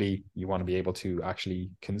fertility. You want to be able to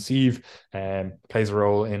actually conceive. Plays a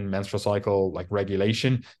role in menstrual cycle like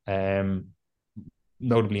regulation,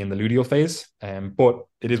 notably in the luteal phase. But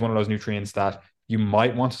it is one of those nutrients that you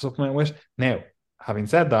might want to supplement with. Now, having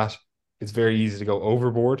said that, it's very easy to go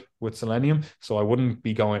overboard with selenium. So I wouldn't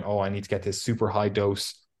be going, oh, I need to get this super high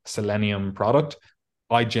dose selenium product.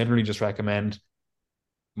 I generally just recommend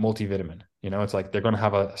multivitamin. It's like they're going to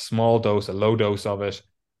have a small dose, a low dose of it.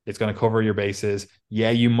 It's going to cover your bases.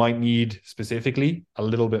 Yeah, you might need specifically a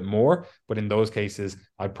little bit more, but in those cases,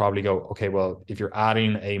 I'd probably go, okay, well, if you're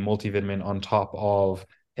adding a multivitamin on top of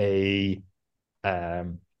a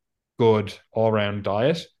good all-round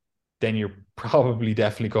diet, then you're probably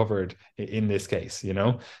definitely covered in this case,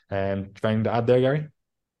 Trying to add there, Gary?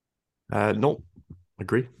 No,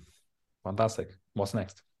 agree. Fantastic. What's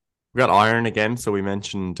next? We got iron again. So we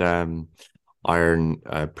mentioned iron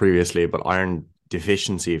previously, but iron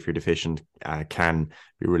deficiency, if you're deficient, can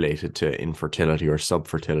be related to infertility or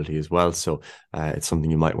subfertility as well. So it's something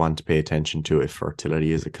you might want to pay attention to if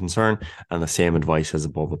fertility is a concern. And the same advice as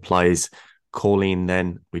above applies. Choline,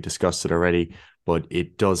 then, we discussed it already, but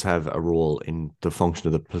it does have a role in the function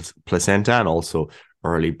of the placenta and also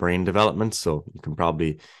early brain development. So you can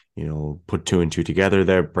probably put two and two together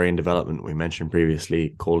there. Brain development, we mentioned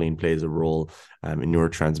previously, choline plays a role in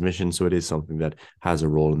neurotransmission. So it is something that has a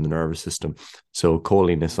role in the nervous system. So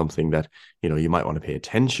choline is something that, you might want to pay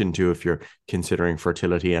attention to if you're considering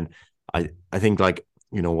fertility. And I think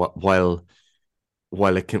while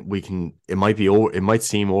it might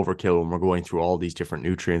seem overkill when we're going through all these different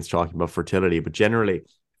nutrients talking about fertility, but generally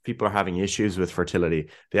people are having issues with fertility.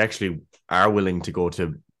 They actually are willing to go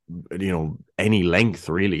to any length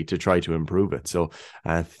really to try to improve it. So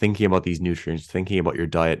thinking about these nutrients, thinking about your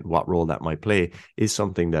diet and what role that might play is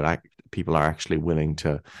something that people are actually willing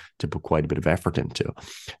to put quite a bit of effort into.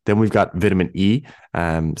 Then we've got vitamin E.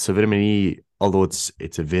 So vitamin E, although it's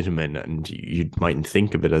a vitamin and you mightn't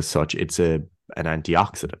think of it as such, it's an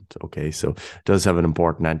antioxidant. Okay, so it does have an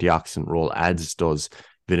important antioxidant role, as does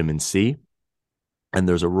vitamin C. And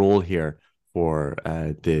there's a role here for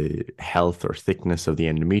the health or thickness of the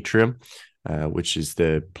endometrium, which is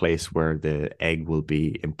the place where the egg will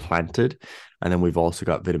be implanted. And then we've also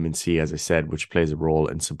got vitamin C, as I said, which plays a role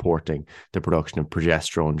in supporting the production of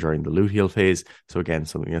progesterone during the luteal phase. So again,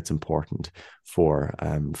 something that's important for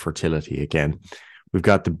fertility again. We've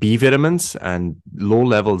got the B vitamins and low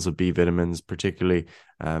levels of B vitamins, particularly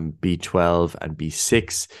B12 and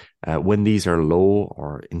B6. When these are low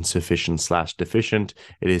or insufficient/deficient,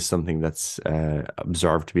 it is something that's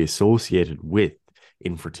observed to be associated with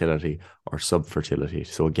infertility or subfertility.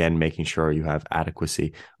 So again, making sure you have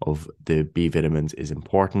adequacy of the B vitamins is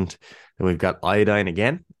important. Then we've got iodine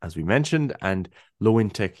again, as we mentioned, and low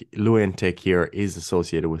intake here is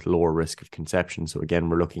associated with lower risk of conception. So again,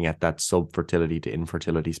 we're looking at that subfertility to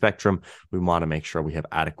infertility spectrum. We want to make sure we have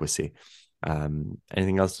adequacy.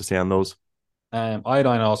 Anything else to say on those?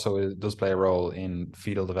 Iodine also does play a role in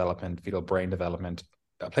fetal development, fetal brain development.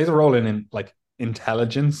 It plays a role in like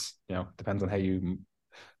intelligence. Depends on how you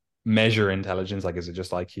measure intelligence, like is it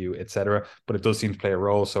just IQ, etc. But it does seem to play a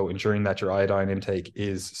role. So ensuring that your iodine intake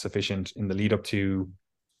is sufficient in the lead up to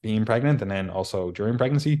being pregnant and then also during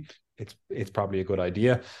pregnancy, it's probably a good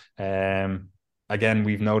idea. Um, Again,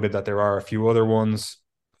 we've noted that there are a few other ones: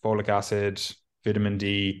 folic acid, vitamin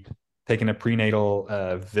D. Taking a prenatal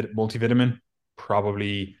multivitamin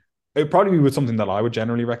probably it would probably be with something that I would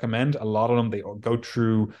generally recommend. A lot of them they go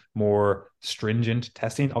through more stringent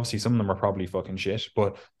testing. Obviously, some of them are probably fucking shit,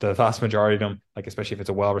 but the vast majority of them, like especially if it's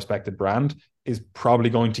a well-respected brand, is probably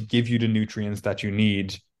going to give you the nutrients that you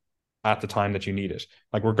need at the time that you need it.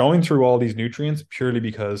 Like we're going through all these nutrients purely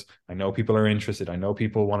because I know people are interested. I know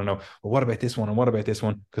people want to know, well, what about this one and what about this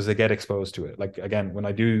one? Because they get exposed to it. Like again, when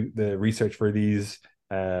I do the research for these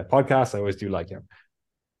podcasts, I always do like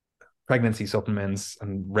pregnancy supplements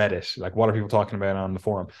and Reddit. Like what are people talking about on the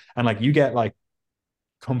forum? And like you get like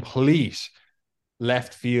complete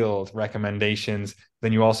left field recommendations.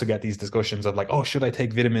 Then you also get these discussions of like, oh, should I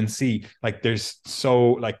take vitamin C? Like there's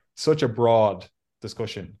such a broad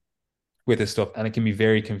discussion with this stuff, and it can be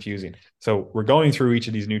very confusing. So we're going through each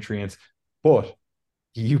of these nutrients, but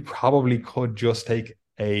you probably could just take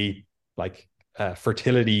a like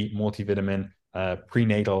fertility multivitamin,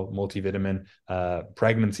 prenatal multivitamin,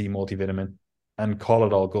 pregnancy multivitamin, and call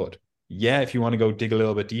it all good. Yeah, if you want to go dig a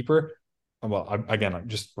little bit deeper, well, again,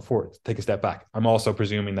 just before take a step back, I'm also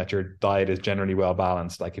presuming that your diet is generally well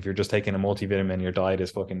balanced. Like if you're just taking a multivitamin, your diet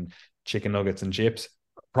is fucking chicken nuggets and chips,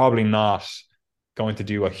 probably not going to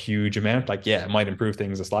do a huge amount. Like, yeah, it might improve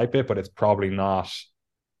things a slight bit, but it's probably not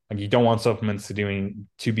like you don't want supplements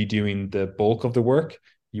to be doing the bulk of the work.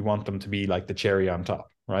 You want them to be like the cherry on top,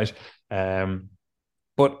 right?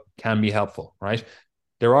 But can be helpful, right?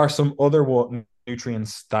 There are some other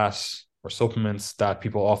nutrients that or supplements that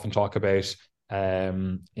people often talk about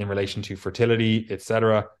in relation to fertility,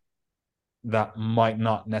 etc., that might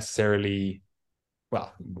not necessarily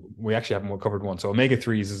well, we actually haven't covered one. So omega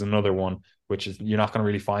 3s is another one, which is you're not going to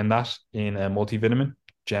really find that in a multivitamin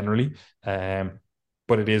generally.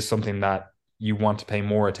 But it is something that you want to pay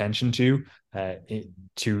more attention uh,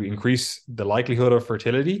 to increase the likelihood of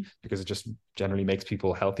fertility because it just generally makes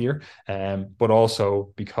people healthier. But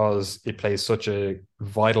also because it plays such a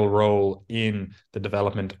vital role in the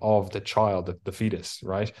development of the child, the fetus,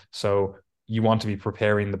 right? So you want to be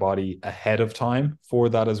preparing the body ahead of time for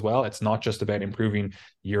that as well. It's not just about improving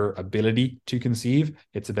your ability to conceive,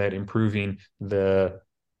 it's about improving the,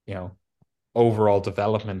 you know, overall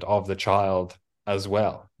development of the child as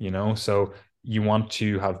well. So you want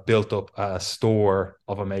to have built up a store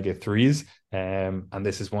of omega 3s. And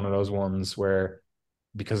this is one of those ones where,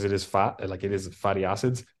 because it is fat, like it is fatty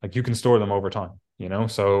acids, like you can store them over time.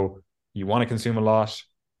 So you want to consume a lot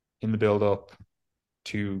in the build up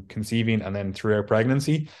to conceiving and then throughout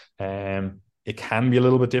pregnancy. It can be a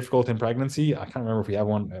little bit difficult in pregnancy. I can't remember if we have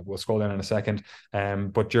one. We'll scroll down in a second.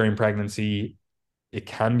 But during pregnancy, it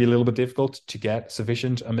can be a little bit difficult to get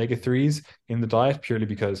sufficient omega 3s in the diet purely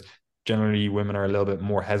because generally women are a little bit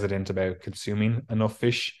more hesitant about consuming enough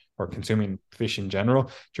fish or consuming fish in general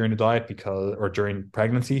during the diet or during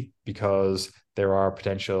pregnancy because there are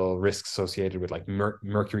potential risks associated with like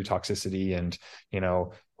mercury toxicity and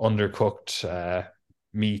undercooked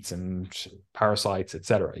meats and parasites,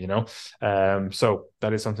 etc. So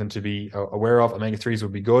that is something to be aware of. Omega 3s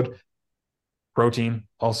would be good. Protein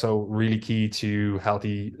also really key to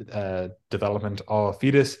healthy development of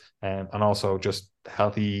fetus, and also just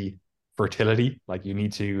healthy fertility. Like you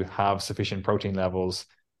need to have sufficient protein levels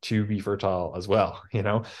to be fertile as well.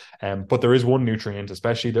 But there is one nutrient,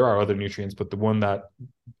 especially there are other nutrients, but the one that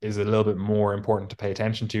is a little bit more important to pay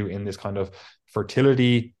attention to in this kind of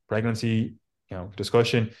fertility, pregnancy,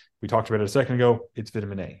 discussion. We talked about it a second ago. It's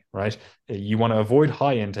vitamin A, right? You want to avoid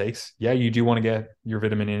high intakes. Yeah, you do want to get your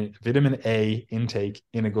vitamin A intake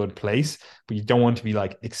in a good place, but you don't want to be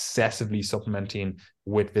like excessively supplementing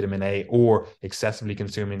with vitamin A or excessively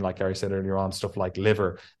consuming, like Gary said earlier on, stuff like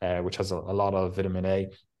liver, which has a lot of vitamin A.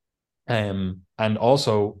 And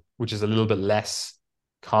also, which is a little bit less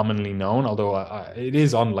commonly known, although it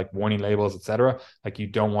is on like warning labels, etc. Like you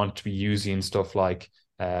don't want to be using stuff like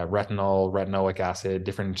retinol, retinoic acid,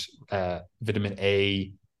 different vitamin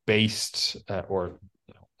A based or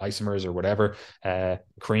isomers or whatever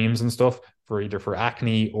creams and stuff for either for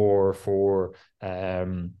acne or for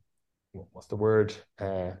what's the word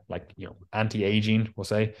like anti-aging, we'll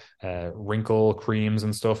say wrinkle creams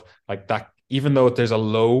and stuff like that. Even though there's a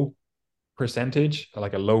low percentage,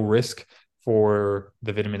 like a low risk for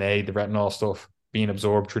the vitamin A, the retinol stuff being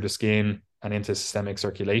absorbed through the skin and into systemic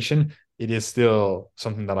circulation, it is still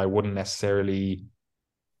something that I wouldn't necessarily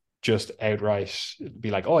just outright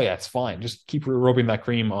be like, oh yeah, it's fine. Just keep rubbing that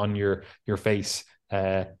cream on your face,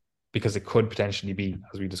 because it could potentially be,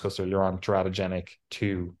 as we discussed earlier on, teratogenic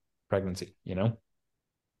to pregnancy.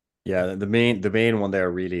 Yeah, the main one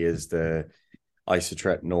there really is the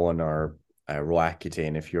isotretinoin or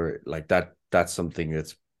Roaccutane. If you're like that, that's something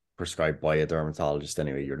that's prescribed by a dermatologist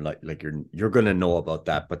anyway. You're like you're gonna know about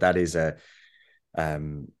that, but that is a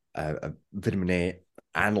vitamin A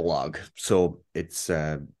analog, so it's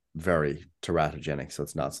very teratogenic. So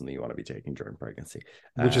it's not something you want to be taking during pregnancy.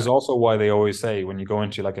 Which is also why they always say when you go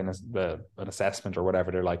into like an assessment or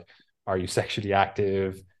whatever, they're like, are you sexually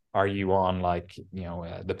active? Are you on like,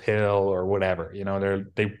 the pill or whatever?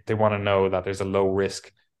 They want to know that there's a low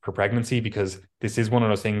risk for pregnancy, because this is one of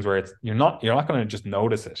those things where you're not going to just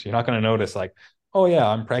notice it. You're not going to notice like, oh yeah,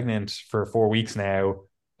 I'm pregnant for 4 weeks now.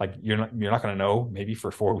 Like you're not going to know maybe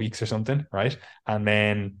for 4 weeks or something, right? And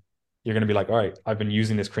then you're going to be like, all right, I've been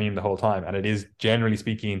using this cream the whole time. And it is, generally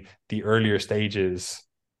speaking, the earlier stages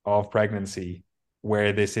of pregnancy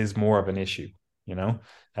where this is more of an issue, you know?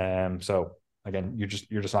 So again, you're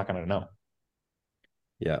just not going to know.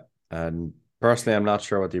 Yeah. And personally, I'm not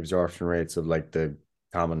sure what the absorption rates of like the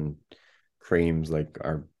common creams like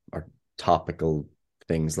are topical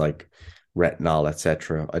things like retinol,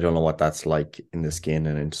 etc. I don't know what that's like in the skin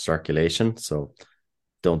and into circulation. So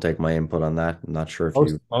don't take my input on that. I'm not sure if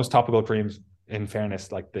Most you most topical creams, in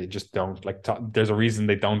fairness, like they just don't like. There's a reason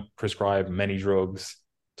they don't prescribe many drugs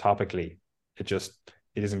topically. It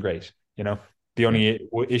isn't great. The yeah. only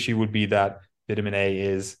issue would be that vitamin A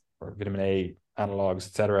is, or vitamin A analogs,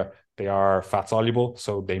 etc. They are fat soluble,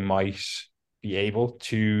 so they might be able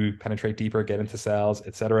to penetrate deeper, get into cells,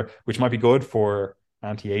 etc., which might be good for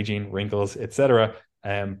anti-aging, wrinkles, etc.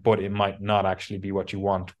 But it might not actually be what you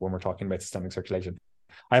want when we're talking about systemic circulation.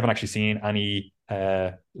 I haven't actually seen any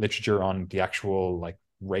literature on the actual like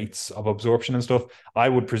rates of absorption and stuff. I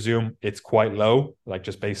would presume it's quite low, like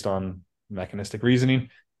just based on mechanistic reasoning.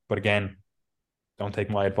 But again, don't take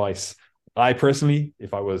my advice. I personally,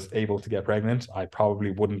 if I was able to get pregnant, I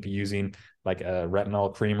probably wouldn't be using like a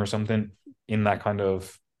retinol cream or something in that kind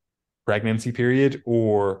of pregnancy period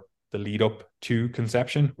or the lead up to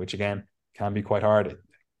conception, which again can be quite hard. It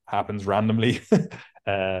happens randomly,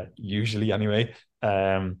 usually anyway.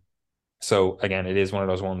 So again, it is one of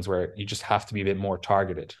those ones where you just have to be a bit more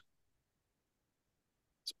targeted.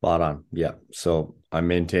 Spot on. Yeah. So I'm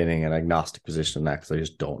maintaining an agnostic position on that because I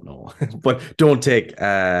just don't know. But don't take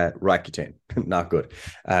Roaccutane. Not good.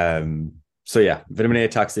 So yeah, vitamin A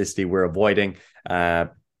toxicity we're avoiding.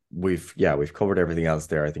 We've covered everything else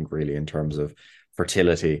there, I think, really, in terms of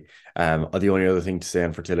fertility. The only other thing to say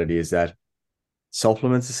on fertility is that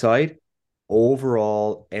supplements aside,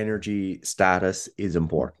 overall energy status is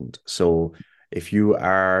important. So if you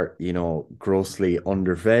are, grossly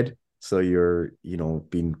underfed, so you're,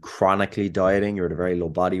 being chronically dieting, you're at a very low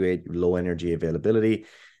body weight, low energy availability,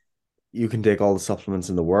 you can take all the supplements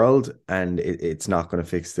in the world and it's not going to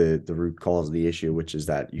fix the root cause of the issue, which is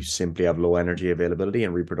that you simply have low energy availability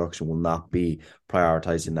and reproduction will not be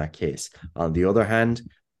prioritized in that case. On the other hand,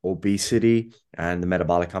 obesity and the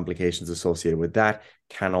metabolic complications associated with that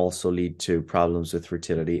can also lead to problems with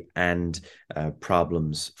fertility and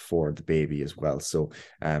problems for the baby as well. So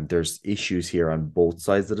there's issues here on both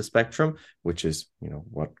sides of the spectrum, which is,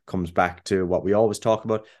 what comes back to what we always talk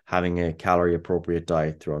about: having a calorie appropriate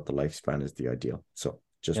diet throughout the lifespan is the ideal. So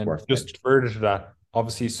just And worth mentioning. just further to that,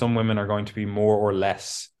 obviously some women are going to be more or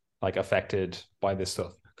less like affected by this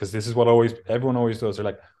stuff, because this is what always everyone always does. They're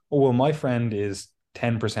like, oh well, my friend is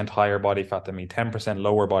 10% higher body fat than me, 10%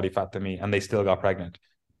 lower body fat than me, and they still got pregnant.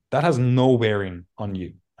 That has no bearing on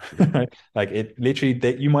you. Right? Like it literally,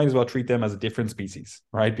 you might as well treat them as a different species,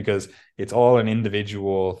 right? Because it's all an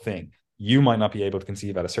individual thing. You might not be able to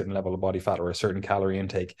conceive at a certain level of body fat or a certain calorie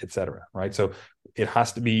intake, etc. Right? So it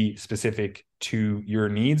has to be specific to your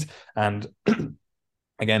needs. And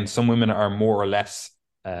again, some women are more or less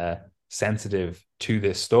sensitive to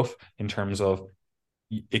this stuff, in terms of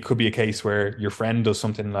it could be a case where your friend does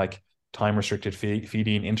something like time restricted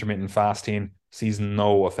feeding, intermittent fasting, sees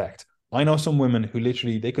no effect. I know some women who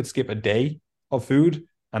literally they could skip a day of food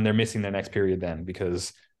and they're missing their next period then,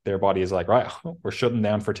 because their body is like, right, we're shutting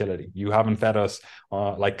down fertility. You haven't fed us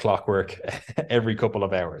like clockwork every couple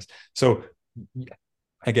of hours. So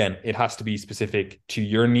again, it has to be specific to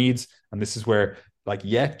your needs. And this is where, like,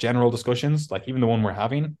 yeah, general discussions, like even the one we're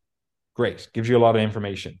having, great, gives you a lot of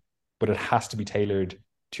information, but it has to be tailored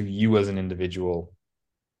to you as an individual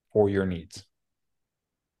for your needs.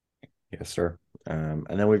 Yes, sir. And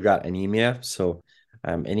then we've got anemia. So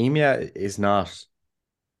Anemia is not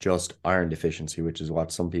just iron deficiency, which is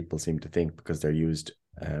what some people seem to think because they're used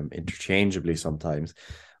interchangeably sometimes.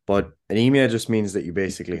 But anemia just means that you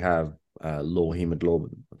basically have low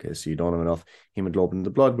hemoglobin. Okay, so you don't have enough hemoglobin in the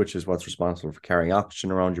blood, which is what's responsible for carrying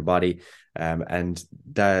oxygen around your body. And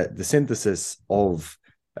the synthesis of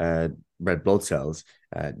red blood cells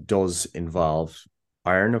does involve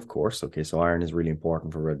iron, of course. Okay, so iron is really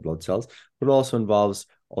important for red blood cells, but it also involves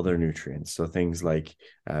other nutrients. So things like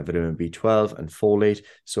vitamin B12 and folate.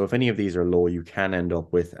 So if any of these are low, you can end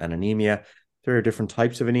up with an anemia. There are different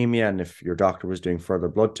types of anemia, and if your doctor was doing further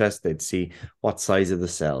blood tests, they'd see what size of the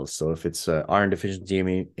cells. So if it's iron deficiency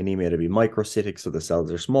anemia, to be microcytic, so the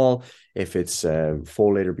cells are small. If it's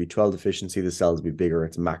folate or B12 deficiency, the cells will be bigger.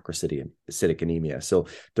 It's macrocytic anemia. So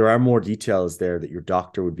there are more details there that your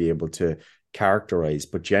doctor would be able to characterize.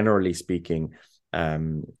 But generally speaking,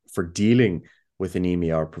 for dealing with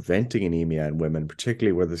anemia or preventing anemia in women,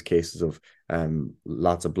 particularly where there's cases of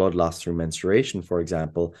lots of blood loss through menstruation, for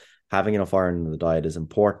example, having enough iron in the diet is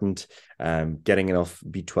important. Getting enough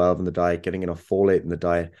B12 in the diet, getting enough folate in the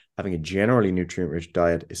diet, having a generally nutrient-rich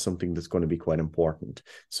diet is something that's going to be quite important.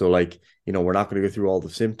 So, like, we're not going to go through all the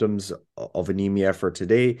symptoms of anemia for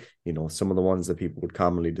today. Some of the ones that people would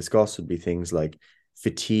commonly discuss would be things like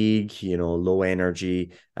fatigue, low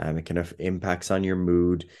energy, it can have impacts on your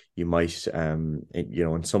mood. You might,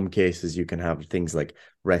 in some cases, you can have things like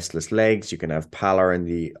restless legs. You can have pallor in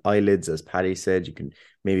the eyelids, as Patty said. You can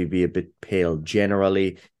maybe be a bit pale generally.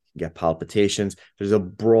 You can get palpitations. There's a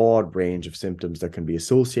broad range of symptoms that can be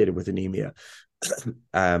associated with anemia.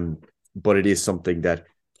 But it is something that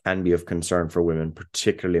can be of concern for women,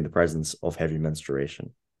 particularly in the presence of heavy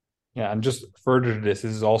menstruation. Yeah, and just further to this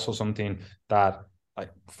is also something that,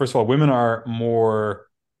 like, first of all, women are more,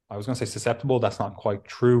 I was going to say susceptible, that's not quite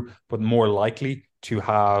true, but more likely to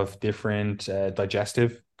have different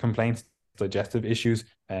digestive complaints, digestive issues,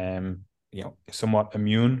 somewhat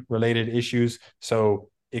immune related issues. So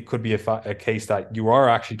it could be a case that you are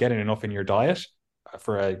actually getting enough in your diet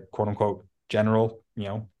for a quote unquote general,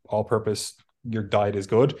 all purpose, your diet is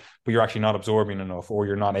good, but you're actually not absorbing enough, or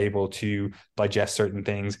you're not able to digest certain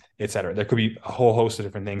things, etc. There could be a whole host of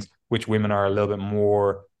different things which women are a little bit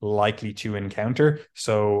more likely to encounter.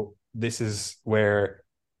 So this is where,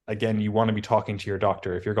 again, you want to be talking to your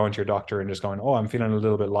doctor. If you're going to your doctor and just going, oh, I'm feeling a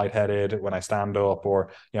little bit lightheaded when I stand up,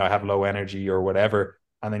 or I have low energy or whatever,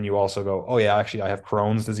 and then you also go, oh yeah, actually I have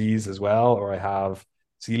Crohn's disease as well, or I have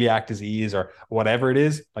celiac disease, or whatever it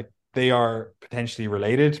is, like they are potentially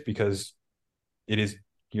related, because it is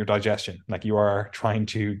your digestion. Like, you are trying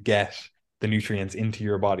to get the nutrients into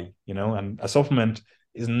your body, and a supplement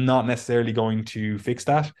is not necessarily going to fix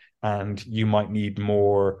that. And you might need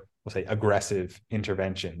more, we'll say, aggressive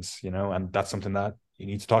interventions, and that's something that you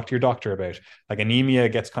need to talk to your doctor about. Like, anemia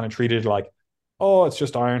gets kind of treated like, oh, it's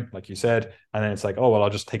just iron, like you said. And then it's like, oh, well, I'll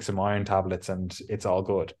just take some iron tablets and it's all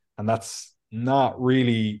good. And that's not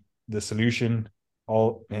really the solution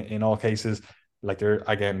in all cases. Like,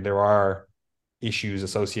 there are issues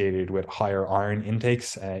associated with higher iron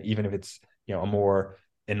intakes, even if it's a more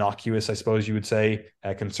innocuous, I suppose you would say,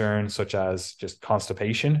 concern, such as just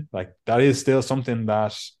constipation. Like, that is still something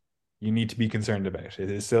that you need to be concerned about. It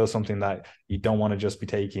is still something that you don't want to just be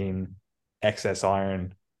taking excess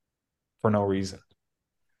iron for no reason.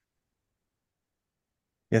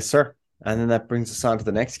 Yes, sir. And then that brings us on to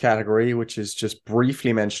the next category, which is just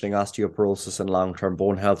briefly mentioning osteoporosis and long-term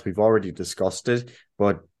bone health. We've already discussed it,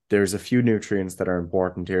 but there's a few nutrients that are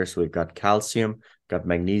important here. So we've got calcium, we've got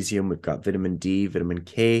magnesium, we've got vitamin D, vitamin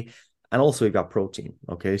K, and also we've got protein.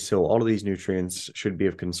 Okay, so all of these nutrients should be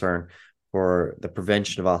of concern for the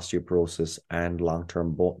prevention of osteoporosis and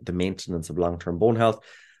the maintenance of long-term bone health.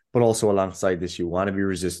 But also alongside this, you want to be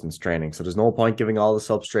resistance training. So there's no point giving all the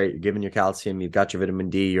substrate. You're giving your calcium, you've got your vitamin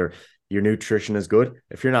D, your nutrition is good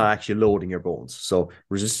if you're not actually loading your bones. So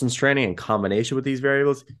resistance training in combination with these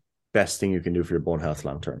variables, best thing you can do for your bone health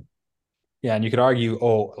long term. Yeah, and you could argue,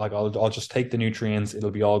 oh, like I'll just take the nutrients,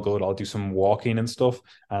 it'll be all good. I'll do some walking and stuff,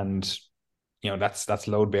 and that's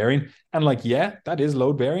load bearing. And like, yeah, that is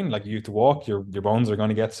load bearing. Like, you have to walk, your bones are going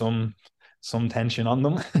to get some tension on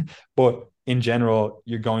them. But in general,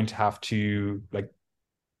 you're going to have to, like,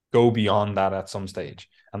 go beyond that at some stage.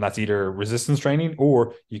 And that's either resistance training,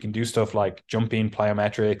 or you can do stuff like jumping,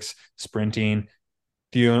 plyometrics, sprinting.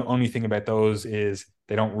 The only thing about those is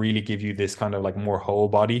they don't really give you this kind of like more whole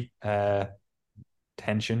body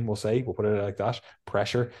tension, we'll put it like that,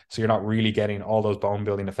 pressure. So you're not really getting all those bone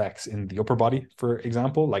building effects in the upper body, for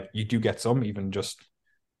example. Like, you do get some, even just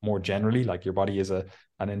more generally, like your body is a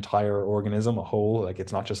an entire organism, a whole. Like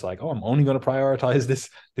it's not just like, oh, I'm only going to prioritize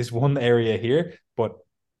this one area here, but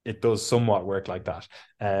it does somewhat work like that.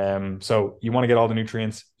 So you want to get all the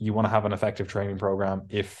nutrients. You want to have an effective training program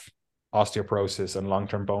if osteoporosis and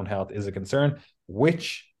long-term bone health is a concern,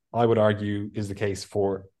 which I would argue is the case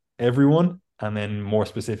for everyone, and then more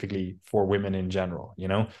specifically for women in general.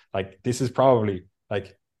 Like this is probably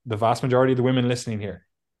like the vast majority of the women listening here,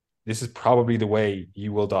 this is probably the way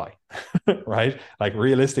you will die, right? Like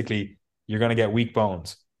realistically, you're going to get weak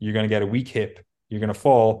bones, you're going to get a weak hip, you're going to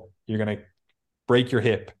fall, you're going to break your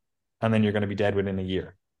hip, and then you're going to be dead within a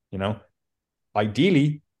year. You know,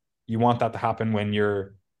 ideally, you want that to happen when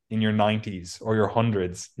you're in your 90s or your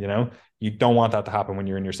hundreds. You don't want that to happen when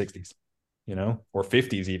you're in your 60s, or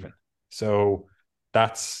 50s even. So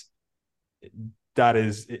that's that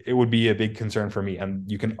is it would be a big concern for me,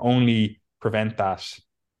 and you can only prevent that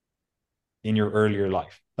in your earlier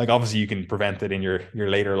life. Like obviously you can prevent it in your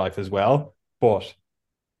later life as well, but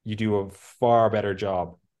you do a far better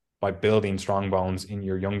job by building strong bones in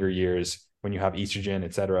your younger years when you have estrogen,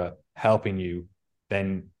 etc., helping you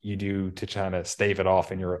than you do to try to stave it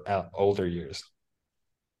off in your older years.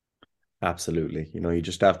 Absolutely. You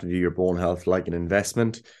just have to view your bone health like an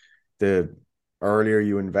investment. The earlier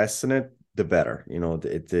you invest in it, the better.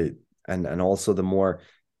 And also the more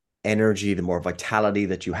energy, the more vitality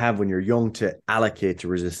that you have when you're young to allocate to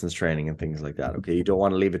resistance training and things like that. Okay, you don't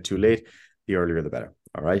want to leave it too late. The earlier, the better.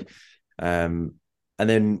 All right. And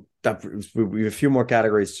then we have a few more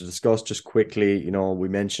categories to discuss just quickly. We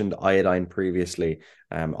mentioned iodine previously.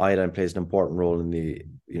 Iodine plays an important role in the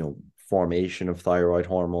formation of thyroid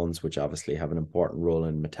hormones, which obviously have an important role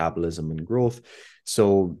in metabolism and growth.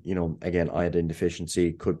 So again, iodine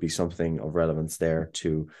deficiency could be something of relevance there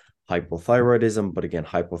to hypothyroidism. But again,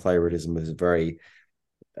 hypothyroidism is a very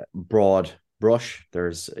broad brush.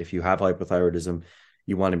 If you have hypothyroidism,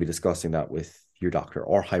 you want to be discussing that with your doctor,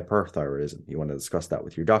 or hyperthyroidism, you want to discuss that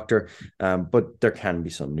with your doctor. But there can be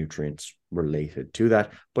some nutrients related to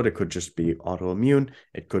that, but it could just be autoimmune.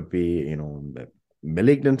 It could be,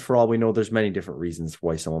 malignant for all we know. There's many different reasons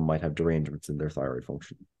why someone might have derangements in their thyroid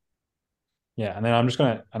function. Yeah, and then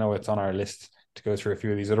I know it's on our list to go through a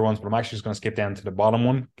few of these other ones, but I'm actually just going to skip down to the bottom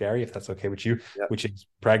one, Gary, if that's okay with you, Yep. which is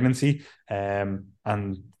pregnancy. And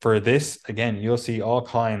for this, again, you'll see all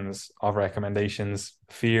kinds of recommendations,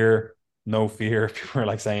 fear, no fear. People are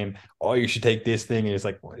like saying, oh, you should take this thing. And it's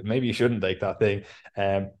like, well, maybe you shouldn't take that thing.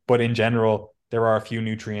 But in general, there are a few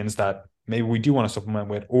nutrients that maybe we do want to supplement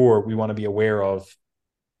with, or we want to be aware of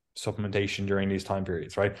supplementation during these time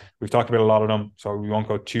periods, right? We've talked about a lot of them, so we won't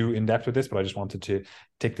go too in depth with this, but I just wanted to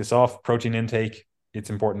tick this off. Protein intake, it's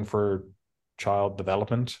important for child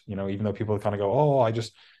development, even though people kind of go, oh,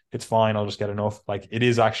 it's fine, I'll just get enough. Like it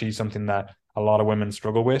is actually something that a lot of women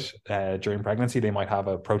struggle with during pregnancy. They might have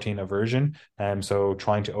a protein aversion. So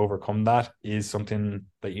trying to overcome that is something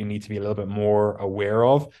that you need to be a little bit more aware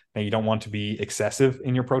of. Now, you don't want to be excessive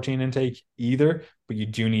in your protein intake either, but you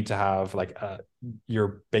do need to have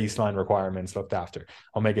your baseline requirements looked after.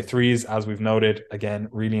 Omega-3s, as we've noted, again,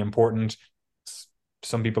 really important.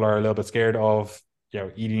 Some people are a little bit scared of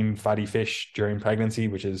eating fatty fish during pregnancy,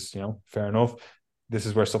 which is fair enough. This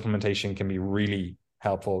is where supplementation can be really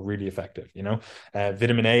helpful, really effective.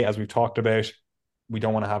 Vitamin A, as we've talked about, we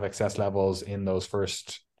don't want to have excess levels in those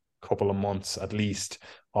first couple of months at least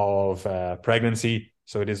of pregnancy.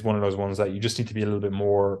 So it is one of those ones that you just need to be a little bit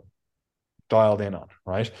more dialed in on,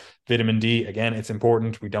 right? Vitamin D, again, it's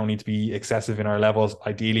important. We don't need to be excessive in our levels.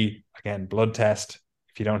 Ideally, again, blood test.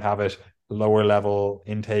 If you don't have it, lower level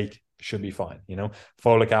intake should be fine.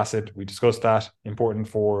 Folic acid, we discussed that, important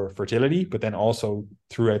for fertility, but then also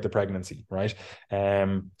throughout the pregnancy, right?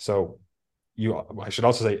 So I should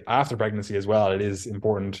also say after pregnancy as well, it is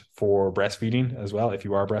important for breastfeeding as well, if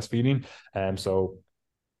you are breastfeeding. So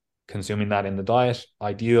consuming that in the diet,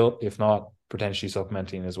 ideal. If not, potentially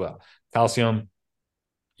supplementing as well. Calcium,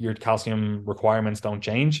 your calcium requirements don't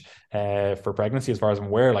change for pregnancy as far as I'm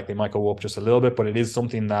aware. Like they might go up just a little bit, but it is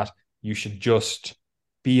something that you should just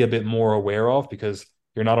be a bit more aware of, because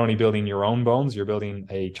you're not only building your own bones, you're building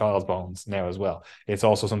a child's bones now as well. It's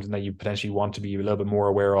also something that you potentially want to be a little bit more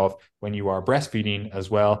aware of when you are breastfeeding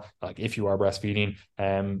as well. Like if you are breastfeeding,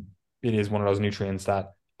 it is one of those nutrients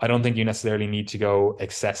that I don't think you necessarily need to go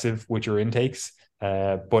excessive with your intakes,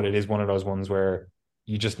 but it is one of those ones where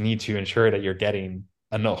you just need to ensure that you're getting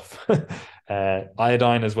enough.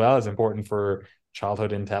 Iodine as well is important for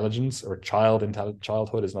childhood intelligence, or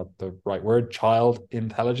childhood is not the right word, child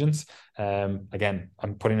intelligence. Again,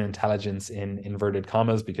 I'm putting intelligence in inverted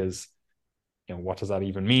commas because what does that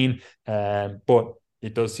even mean? But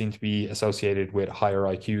it does seem to be associated with higher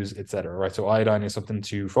IQs, etc. Right. So iodine is something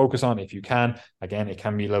to focus on if you can. Again, it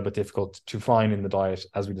can be a little bit difficult to find in the diet,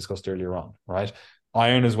 as we discussed earlier on. Right.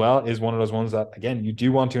 Iron as well is one of those ones that, again, you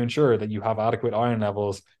do want to ensure that you have adequate iron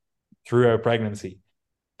levels throughout pregnancy.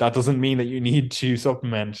 That doesn't mean that you need to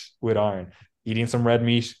supplement with iron. Eating some red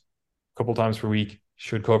meat a couple times per week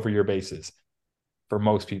should cover your bases for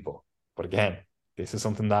most people. But again, this is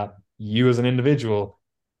something that you as an individual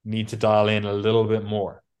need to dial in a little bit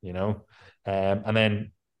more, and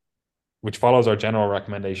then which follows our general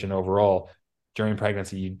recommendation overall during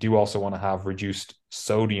pregnancy. You do also want to have reduced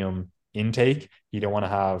sodium intake. You don't want to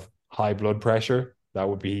have high blood pressure. That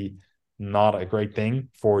would be not a great thing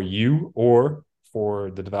for you or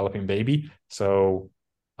for the developing baby. So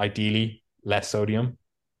ideally, less sodium,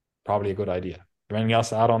 probably a good idea. Is there anything else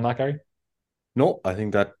to add on that, Gary? No, I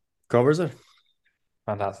think that covers it.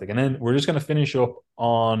 Fantastic. And then we're just going to finish up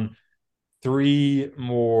on three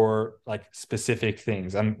more like specific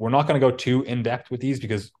things. And we're not going to go too in depth with these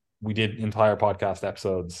because we did entire podcast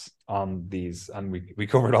episodes on these and we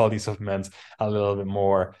covered all these supplements a little bit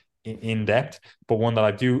more in depth. But one that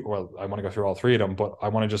I want to go through all three of them, but I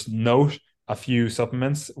want to just note a few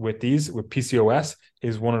supplements with these. With PCOS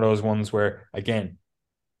is one of those ones where, again,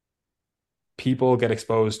 people get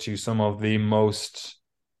exposed to some of the most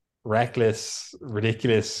reckless,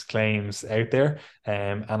 ridiculous claims out there.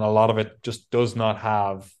 And a lot of it just does not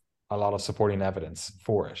have a lot of supporting evidence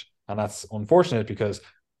for it. And that's unfortunate because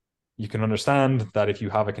you can understand that if you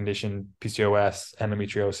have a condition, PCOS,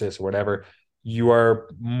 endometriosis, or whatever, you are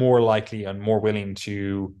more likely and more willing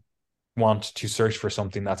to want to search for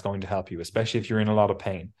something that's going to help you, especially if you're in a lot of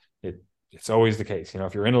pain. It's always the case.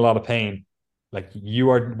 If you're in a lot of pain, like you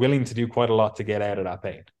are willing to do quite a lot to get out of that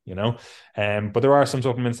pain. But there are some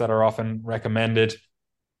supplements that are often recommended.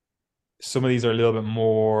 Some of these are a little bit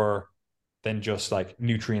more than just like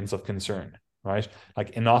nutrients of concern, right?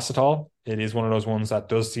 Like inositol, it is one of those ones that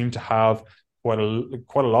does seem to have quite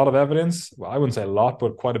a lot of evidence. Well, I wouldn't say a lot,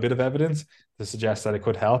 but quite a bit of evidence to suggest that it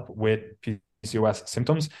could help with PCOS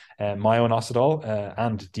symptoms. Myo-inositol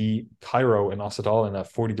and D-chiroinositol in a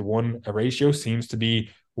 40-to-1 ratio seems to be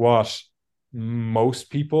what most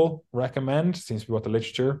people recommend, seems to be what the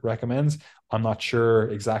literature recommends. I'm not sure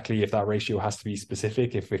exactly if that ratio has to be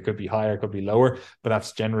specific, if it could be higher, it could be lower, but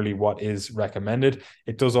that's generally what is recommended.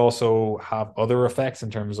 It does also have other effects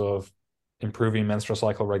in terms of improving menstrual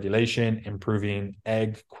cycle regulation, improving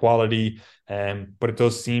egg quality, but it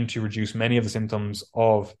does seem to reduce many of the symptoms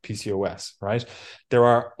of PCOS, right? There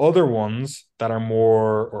are other ones that are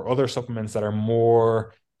more, or other supplements that are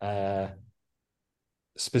more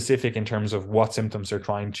specific in terms of what symptoms they're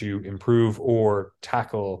trying to improve or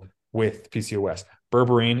tackle with PCOS.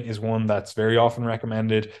 Berberine is one that's very often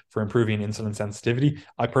recommended for improving insulin sensitivity.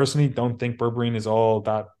 I personally don't think berberine is all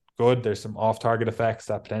that good. There's some off-target effects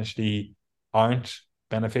that potentially aren't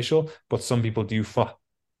beneficial, but some people do find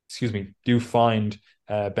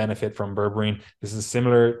benefit from berberine. This is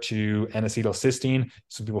similar to N-acetylcysteine.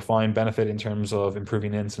 Some people find benefit in terms of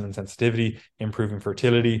improving insulin sensitivity, improving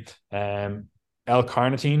fertility.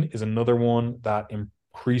 L-carnitine is another one that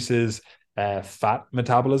increases fat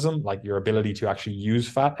metabolism, like your ability to actually use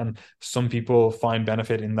fat. And some people find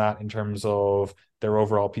benefit in that in terms of their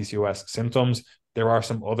overall PCOS symptoms. There are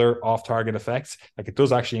some other off-target effects. Like it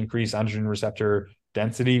does actually increase androgen receptor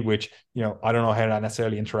density, which, I don't know how that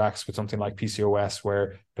necessarily interacts with something like PCOS,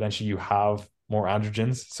 where potentially you have more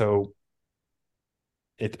androgens. So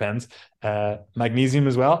it depends. Magnesium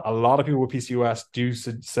as well. A lot of people with PCOS do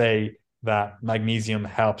say that magnesium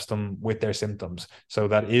helps them with their symptoms. So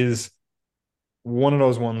that is one of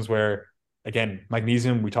those ones where, again,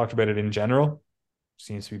 magnesium, we talked about it in general,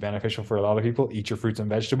 seems to be beneficial for a lot of people. Eat your fruits and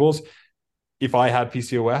vegetables. If I had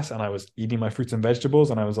PCOS and I was eating my fruits and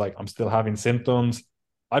vegetables and I was like, I'm still having symptoms,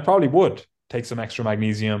 I probably would take some extra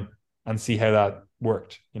magnesium and see how that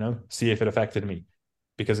worked, see if it affected me,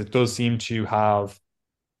 because it does seem to have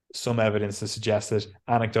some evidence to suggest it,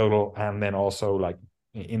 anecdotal, and then also like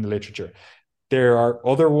in the literature. There are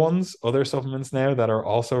other supplements now that are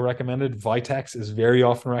also recommended. Vitex is very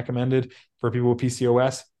often recommended for people with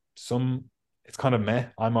PCOS. It's kind of meh.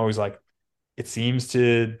 I'm always like, it seems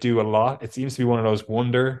to do a lot. It seems to be one of those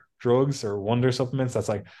wonder drugs or wonder supplements that's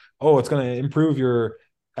like, oh, it's going to improve your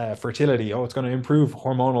fertility. Oh, it's going to improve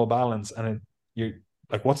hormonal balance. And you're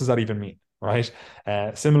like, what does that even mean? Right.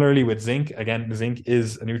 Similarly with zinc, again, zinc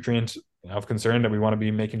is a nutrient of concern that we want to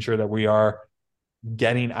be making sure that we are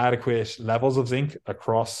getting adequate levels of zinc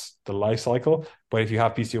across the life cycle. But if you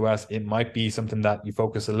have PCOS, it might be something that you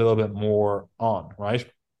focus a little bit more on, right?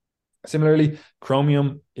 Similarly,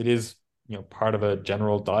 chromium, it is part of a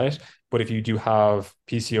general diet. But if you do have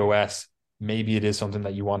PCOS, maybe it is something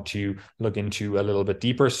that you want to look into a little bit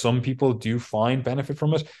deeper. Some people do find benefit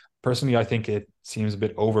from it. Personally, I think it seems a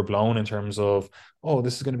bit overblown in terms of, oh,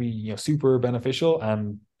 this is going to be, super beneficial.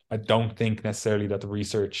 And I don't think necessarily that the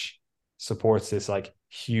research supports this like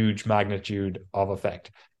huge magnitude of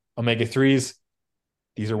effect. Omega 3s,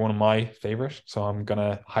 these are one of my favorite, so I'm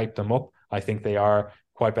gonna hype them up. I think they are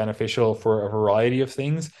quite beneficial for a variety of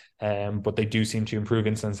things, but they do seem to improve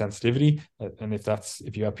insulin sensitivity. And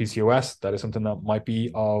if you have PCOS, that is something that might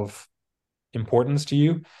be of importance to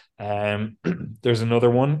you. Um, there's another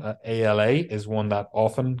one, ALA is one that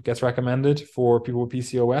often gets recommended for people with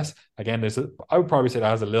PCOS. Again, I would probably say that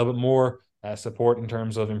has a little bit more support in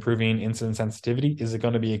terms of improving insulin sensitivity. Is it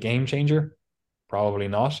going to be a game changer? Probably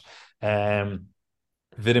not. Um,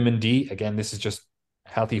 Vitamin D, again, this is just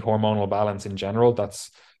healthy hormonal balance in general.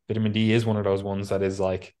 Vitamin D is one of those ones that is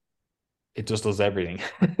like it just does everything.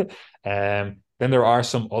 Then there are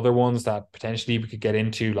some other ones that potentially we could get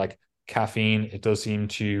into, like caffeine. It does seem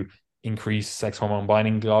to increase sex hormone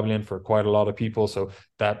binding globulin for quite a lot of people. So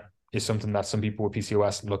that is something that some people with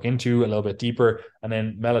PCOS look into a little bit deeper. And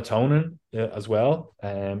then melatonin as well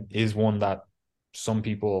is one that some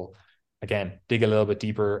people, again, dig a little bit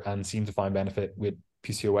deeper and seem to find benefit with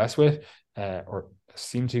PCOS with, or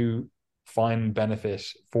seem to find benefit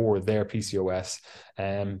for their PCOS.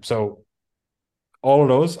 So all of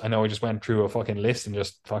those, I know I just went through a fucking list and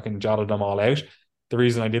just fucking jotted them all out. The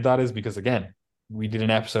reason I did that is because, again, we did an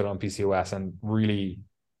episode on PCOS and really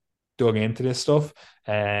dug into this stuff.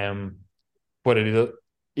 But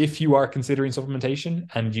if you are considering supplementation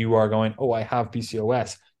and you are going, oh, I have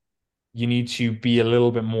PCOS, you need to be a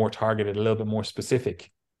little bit more targeted, a little bit more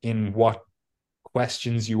specific in what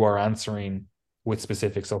questions you are answering with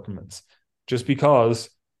specific supplements. Just because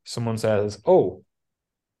someone says, oh,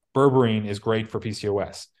 berberine is great for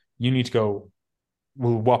PCOS, you need to go,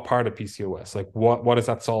 well, what part of PCOS? Like what is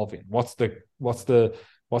that solving? What's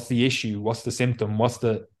the issue? What's the symptom? What's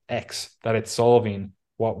the X that it's solving?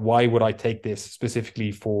 Why would I take this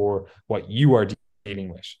specifically for what you are dealing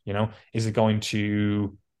with? Is it going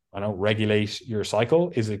to, I don't know, regulate your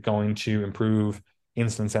cycle? Is it going to improve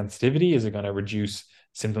insulin sensitivity? Is it going to reduce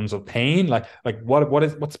symptoms of pain? Like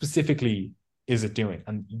what specifically is it doing?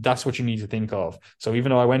 And that's what you need to think of. So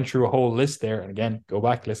even though I went through a whole list there, and again, go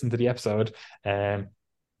back, listen to the episode,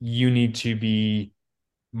 you need to be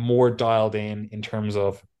more dialed in terms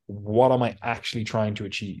of what am I actually trying to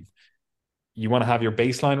achieve. You want to have your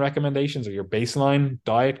baseline recommendations or your baseline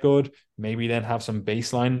diet good, maybe then have some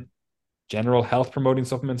baseline general health promoting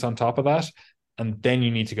supplements on top of that. And then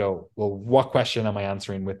you need to go, well, what question am I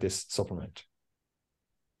answering with this supplement?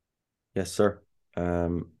 Yes, sir.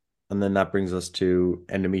 And then that brings us to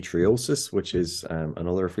endometriosis, which is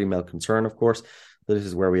another female concern, of course. So this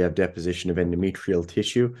is where we have deposition of endometrial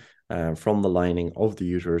tissue from the lining of the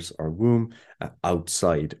uterus or womb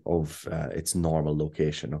outside of its normal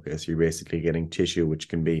location. Okay, so you're basically getting tissue which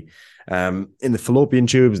can be in the fallopian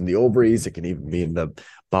tubes, in the ovaries, it can even be in the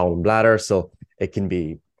bowel and bladder. So it can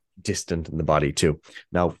be distant in the body too.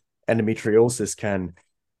 Now, endometriosis can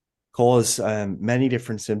cause many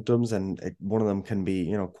different symptoms, and one of them can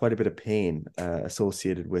be, quite a bit of pain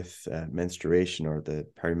associated with menstruation or the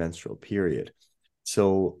perimenstrual period.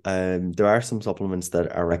 So there are some supplements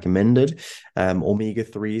that are recommended.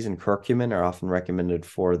 Omega-3s and curcumin are often recommended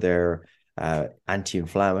for their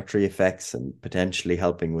anti-inflammatory effects and potentially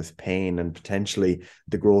helping with pain and potentially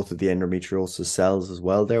the growth of the endometriosis cells as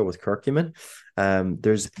well there with curcumin.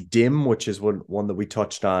 There's DIM, which is one that we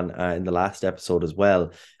touched on in the last episode as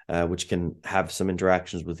well, which can have some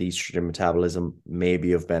interactions with estrogen metabolism, may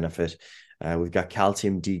be of benefit. We've got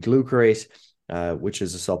calcium D-glucarate, which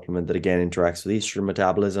is a supplement that again interacts with estrogen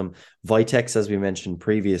metabolism. Vitex, as we mentioned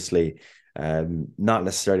previously, not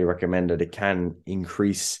necessarily recommended. It can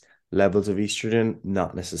increase levels of estrogen,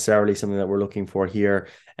 not necessarily something that we're looking for here.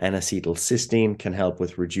 N-acetylcysteine can help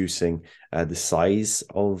with reducing the size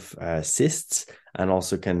of cysts, and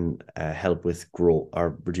also can help with growth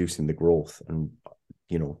or reducing the growth and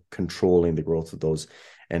controlling the growth of those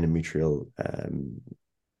endometrial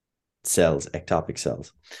cells, ectopic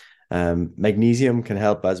cells. Magnesium can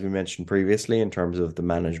help, as we mentioned previously, in terms of the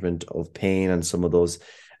management of pain and some of those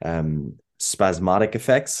spasmodic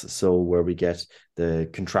effects. So where we get the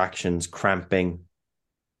contractions, cramping,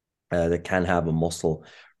 that can have a muscle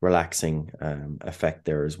relaxing effect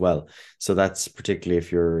there as well. So that's particularly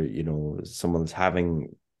if you're, someone's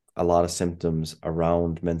having a lot of symptoms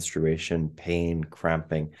around menstruation, pain,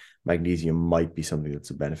 cramping. magnesium might be something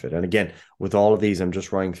that's a benefit. And again, with all of these, I'm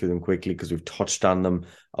just running through them quickly because we've touched on them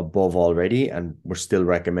above already, and we're still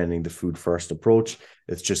recommending the food first approach.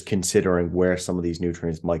 It's just considering where some of these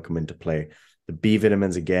nutrients might come into play. The B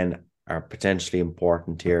vitamins, again, are potentially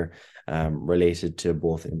important here, related to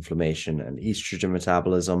both inflammation and estrogen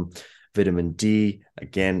metabolism. Vitamin D,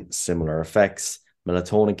 again, similar effects.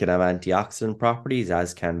 Melatonin can have antioxidant properties,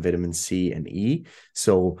 as can vitamin C and E.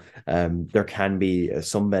 So there can be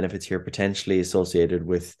some benefits here potentially associated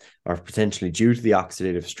with, or potentially due to the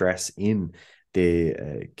oxidative stress in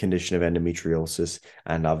the condition of endometriosis.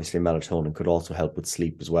 And obviously melatonin could also help with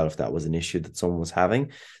sleep as well if that was an issue that someone was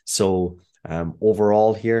having. So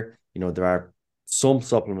overall here, there are some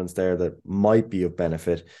supplements there that might be of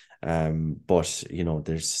benefit. But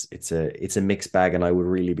it's a mixed bag, and I would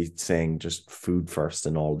really be saying just food first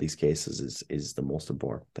in all these cases is the most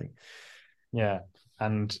important thing. Yeah.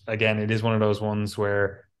 And again, it is one of those ones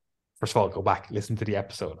where, first of all, go back, listen to the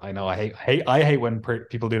episode. I know I hate when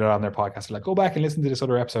people do that on their podcast. They're like, go back and listen to this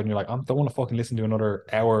other episode. And you're like, I don't want to fucking listen to another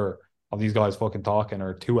hour of these guys fucking talking,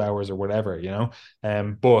 or 2 hours or whatever,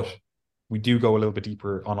 But we do go a little bit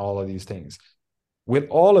deeper on all of these things. With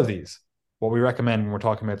all of these, what we recommend when we're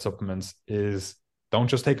talking about supplements is don't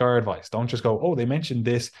just take our advice. Don't just go, oh, they mentioned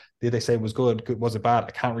this. Did they say it was good? Was it bad?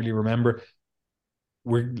 I can't really remember.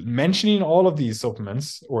 We're mentioning all of these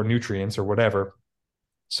supplements or nutrients or whatever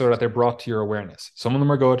so that they're brought to your awareness. Some of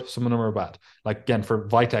them are good, some of them are bad. Like, again, for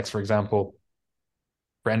Vitex, for example,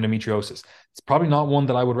 for endometriosis, it's probably not one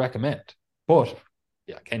that I would recommend. But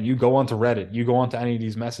yeah, again, you go onto Reddit, you go onto any of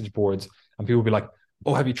these message boards, and people will be like,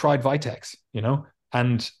 oh, have you tried Vitex?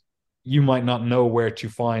 And you might not know where to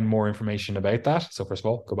find more information about that. So first of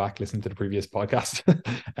all, go back, listen to the previous podcast.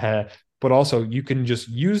 But also you can just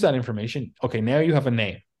use that information. Okay, now you have a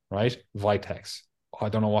name, right? Vitex. Oh, I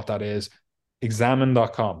don't know what that is.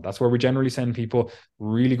 Examine.com. That's where we generally send people.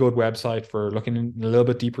 Really good website for looking a little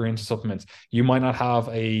bit deeper into supplements. You might not have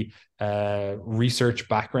a research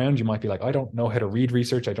background. You might be like, I don't know how to read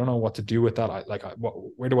research. I don't know what to do with that.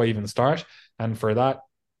 Where do I even start? And for that,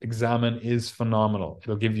 Examine is phenomenal.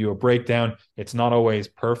 It'll give you a breakdown. It's not always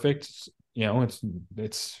perfect.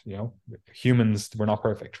 It's humans, we're not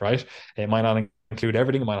perfect, right? It might not include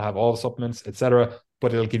everything. It might not have all the supplements, etc.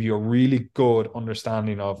 But it'll give you a really good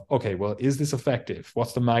understanding of, okay, well, is this effective?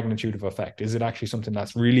 What's the magnitude of effect? Is it actually something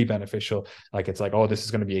that's really beneficial? Like, it's like, oh, this is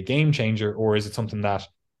going to be a game changer, or is it something that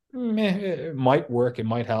it might work, it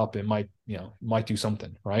might help, it might do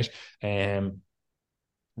something, right?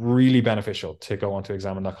 Really beneficial to go onto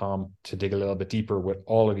examine.com to dig a little bit deeper with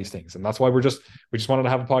all of these things. And that's why we just wanted to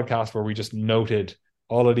have a podcast where we just noted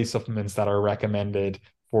all of these supplements that are recommended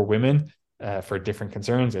for women, for different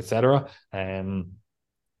concerns, etc.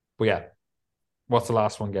 But yeah, what's the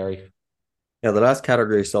last one, Gary? Yeah, the last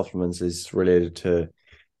category of supplements is related to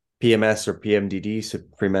PMS or PMDD, so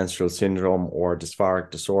premenstrual syndrome or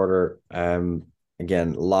dysphoric disorder.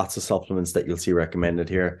 Again, lots of supplements that you'll see recommended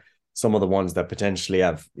here. Some of the ones that potentially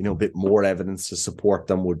have, a bit more evidence to support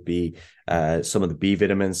them would be some of the B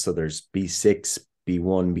vitamins. So there's B6,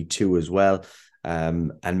 B1, B2 as well,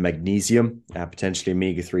 and magnesium, potentially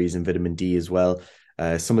omega-3s and vitamin D as well.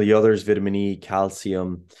 Some of the others, vitamin E,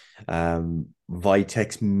 calcium,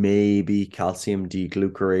 Vitex, maybe calcium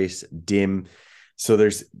D-glucarate, DIM. So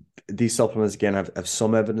there's these supplements, again, have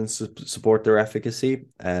some evidence to support their efficacy,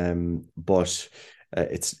 but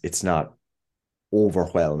it's not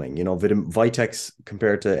overwhelming. Vitex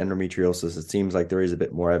compared to endometriosis, it seems like there is a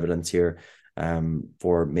bit more evidence here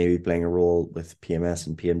for maybe playing a role with PMS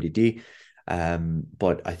and PMDD.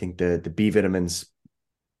 But I think the B vitamins,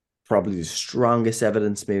 probably the strongest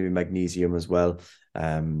evidence, maybe magnesium as well.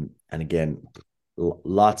 And again,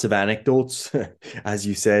 lots of anecdotes, as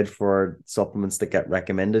you said, for supplements that get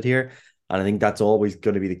recommended here. And I think that's always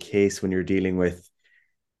going to be the case when you're dealing with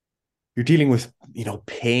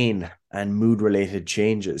pain and mood related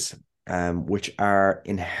changes, which are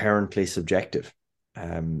inherently subjective.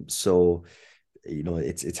 So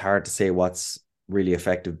it's hard to say what's really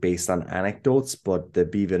effective based on anecdotes, but the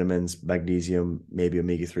B vitamins, magnesium, maybe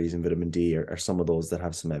omega-3s and vitamin D are some of those that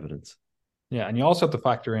have some evidence. Yeah, and you also have to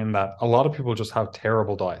factor in that a lot of people just have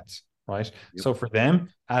terrible diets, right? Yep. So for them,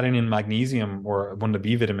 adding in magnesium or one of the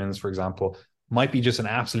B vitamins, for example, might be just an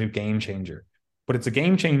absolute game changer. But it's a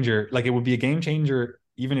game changer. Like, it would be a game changer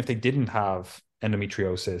even if they didn't have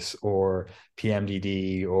endometriosis or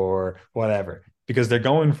PMDD or whatever, because they're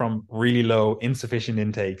going from really low, insufficient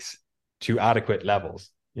intakes to adequate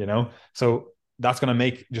levels, So that's going to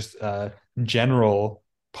make just a general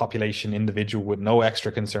population individual with no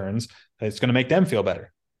extra concerns. It's going to make them feel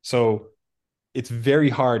better. So it's very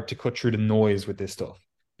hard to cut through the noise with this stuff,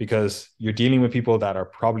 because you're dealing with people that are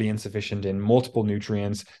probably insufficient in multiple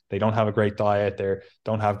nutrients. They don't have a great diet. They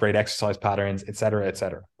don't have great exercise patterns, et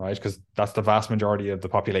cetera, right? Because that's the vast majority of the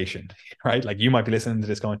population, right? Like you might be listening to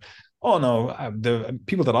this going, oh no, the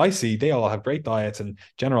people that I see, they all have great diets and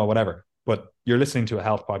general whatever. But you're listening to a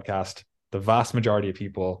health podcast. The vast majority of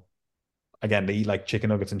people, again, they eat like chicken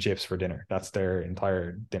nuggets and chips for dinner. That's their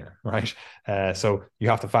entire dinner, right? So you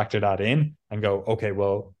have to factor that in and go, okay,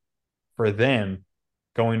 well, for them,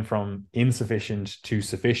 going from insufficient to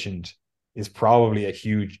sufficient is probably a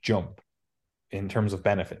huge jump in terms of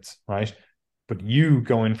benefits, right? But you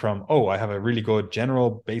going from, oh, I have a really good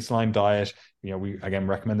general baseline diet. We again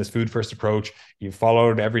recommend this food first approach. You've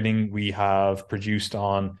followed everything we have produced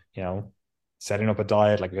on, setting up a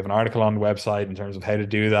diet. Like we have an article on the website in terms of how to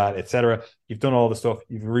do that, etc. You've done all the stuff.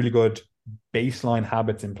 You've really good baseline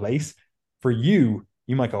habits in place. For you,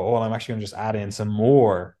 you might go, oh, well, I'm actually going to just add in some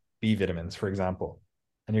more B vitamins, for example,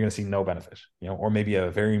 and you're going to see no benefit, or maybe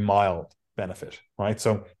a very mild benefit, right?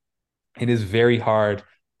 So it is very hard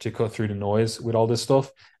to cut through the noise with all this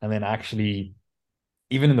stuff and then actually,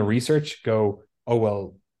 even in the research, go, oh,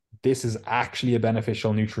 well, this is actually a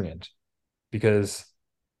beneficial nutrient because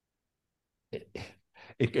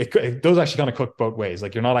it does actually kind of cook both ways.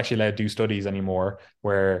 Like you're not actually allowed to do studies anymore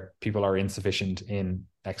where people are insufficient in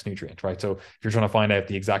X nutrient, right? So if you're trying to find out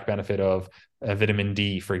the exact benefit of vitamin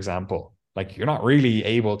D, for example, like you're not really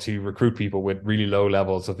able to recruit people with really low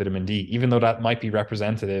levels of vitamin D, even though that might be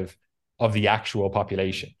representative of the actual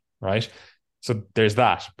population, right? So there's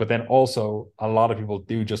that. But then also a lot of people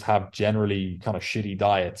do just have generally kind of shitty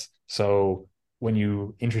diets. So when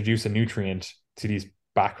you introduce a nutrient to these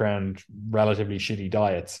background relatively shitty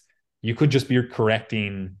diets, you could just be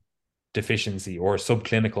correcting deficiency or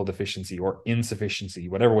subclinical deficiency or insufficiency,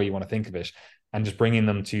 whatever way you want to think of it, and just bringing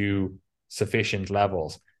them to sufficient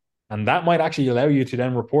levels. And that might actually allow you to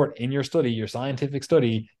then report in your study, your scientific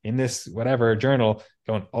study in this whatever journal,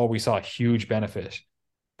 going, oh, we saw a huge benefit,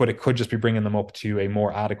 but it could just be bringing them up to a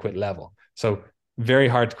more adequate level. So very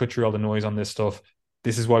hard to cut through all the noise on this stuff.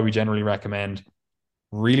 This is why we generally recommend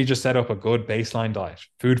really just set up a good baseline diet,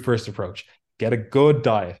 food first approach, get a good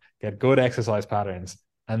diet, get good exercise patterns,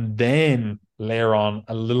 and then layer on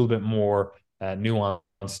a little bit more nuance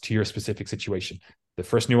to your specific situation. The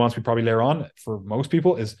first nuance we probably layer on for most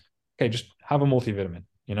people is, okay, just have a multivitamin,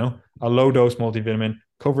 a low dose multivitamin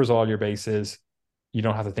covers all your bases. You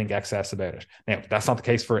don't have to think excess about it. Now, that's not the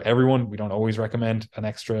case for everyone. We don't always recommend an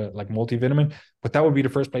extra like multivitamin, but that would be the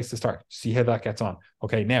first place to start. See how that gets on.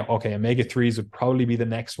 Okay, omega-3s would probably be the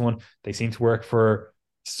next one. They seem to work for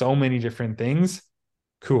so many different things.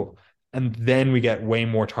 Cool. And then we get way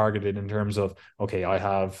more targeted in terms of, okay, I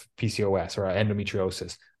have PCOS or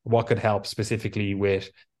endometriosis. What could help specifically with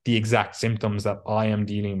the exact symptoms that I am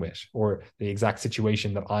dealing with or the exact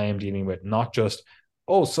situation that I am dealing with, not just,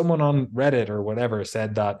 oh, someone on Reddit or whatever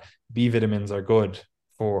said that B vitamins are good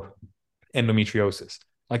for endometriosis.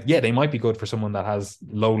 Like, yeah, they might be good for someone that has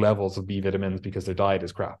low levels of B vitamins because their diet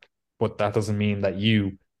is crap. But that doesn't mean that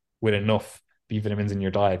you, with enough B vitamins in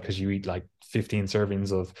your diet, because you eat like 15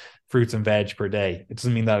 servings of fruits and veg per day, it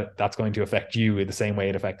doesn't mean that that's going to affect you in the same way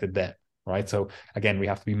it affected them, right? So again, we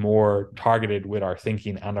have to be more targeted with our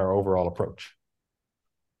thinking and our overall approach.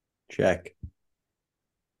 Check.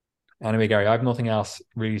 Anyway, Gary, I have nothing else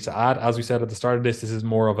really to add. As we said at the start of this is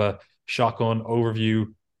more of a shotgun overview.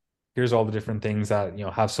 Here's all the different things that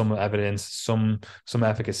have some evidence, some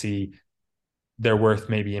efficacy. They're worth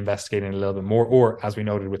maybe investigating a little bit more. Or as we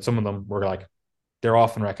noted with some of them, we're like, they're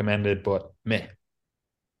often recommended, but meh.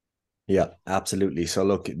 Yeah, absolutely. So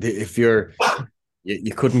look, if you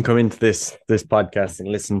couldn't come into this podcast and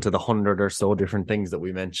listen to the 100 or so different things that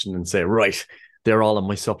we mentioned and say, right, they're all on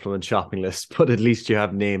my supplement shopping list, but at least you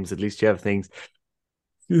have names, at least you have things.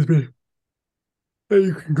 Excuse me.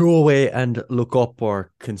 You can go away and look up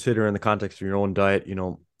or consider in the context of your own diet.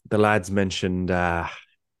 The lads mentioned, vitamin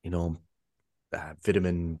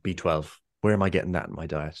B12. Where am I getting that in my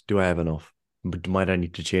diet? Do I have enough? Might I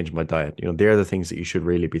need to change my diet? They're the things that you should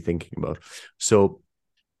really be thinking about. So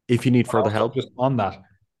if you need further help, just on that,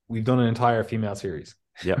 we've done an entire female series.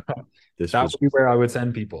 Yeah, that would be where I would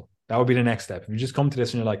send people. That would be the next step. If you just come to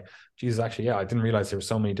this and you're like, Jesus, actually, yeah, I didn't realize there were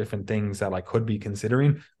so many different things that I could be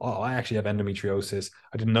considering. Oh, I actually have endometriosis.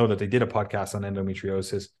 I didn't know that they did a podcast on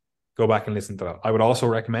endometriosis. Go back and listen to that. I would also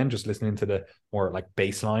recommend just listening to the more like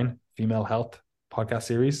baseline female health podcast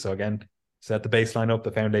series. So again, set the baseline up,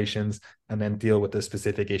 the foundations, and then deal with the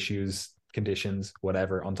specific issues, conditions,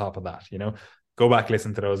 whatever on top of that. Go back,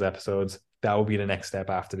 listen to those episodes. That will be the next step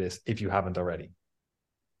after this if you haven't already.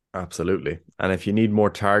 Absolutely. And if you need more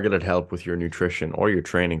targeted help with your nutrition or your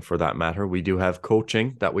training for that matter, we do have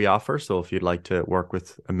coaching that we offer. So if you'd like to work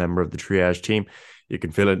with a member of the Triage team, you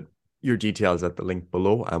can fill in your details at the link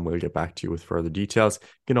below and we'll get back to you with further details. You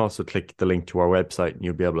can also click the link to our website and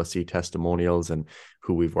you'll be able to see testimonials and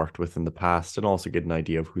who we've worked with in the past and also get an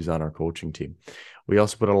idea of who's on our coaching team. We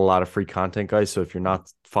also put out a lot of free content, guys. So if you're not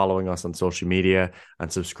following us on social media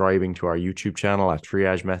and subscribing to our YouTube channel at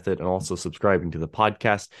Triage Method and also subscribing to the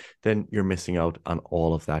podcast, then you're missing out on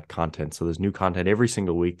all of that content. So there's new content every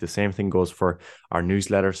single week. The same thing goes for our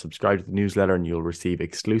newsletter. Subscribe to the newsletter and you'll receive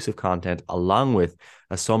exclusive content along with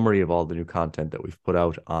a summary of all the new content that we've put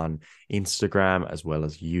out on Instagram as well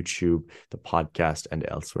as YouTube, the podcast, and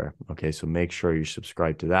elsewhere. Okay, so make sure you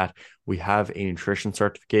subscribe to that. We have a nutrition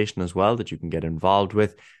certification as well that you can get involved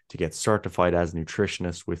with to get certified as a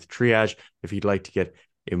nutritionist with Triage if you'd like to get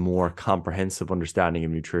a more comprehensive understanding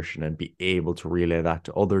of nutrition and be able to relay that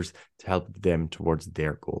to others to help them towards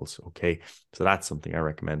their goals. Okay, so that's something I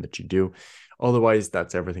recommend that you do. Otherwise,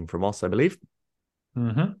 that's everything from us, I believe.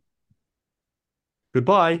 Mm-hmm.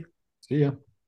 Goodbye. See ya.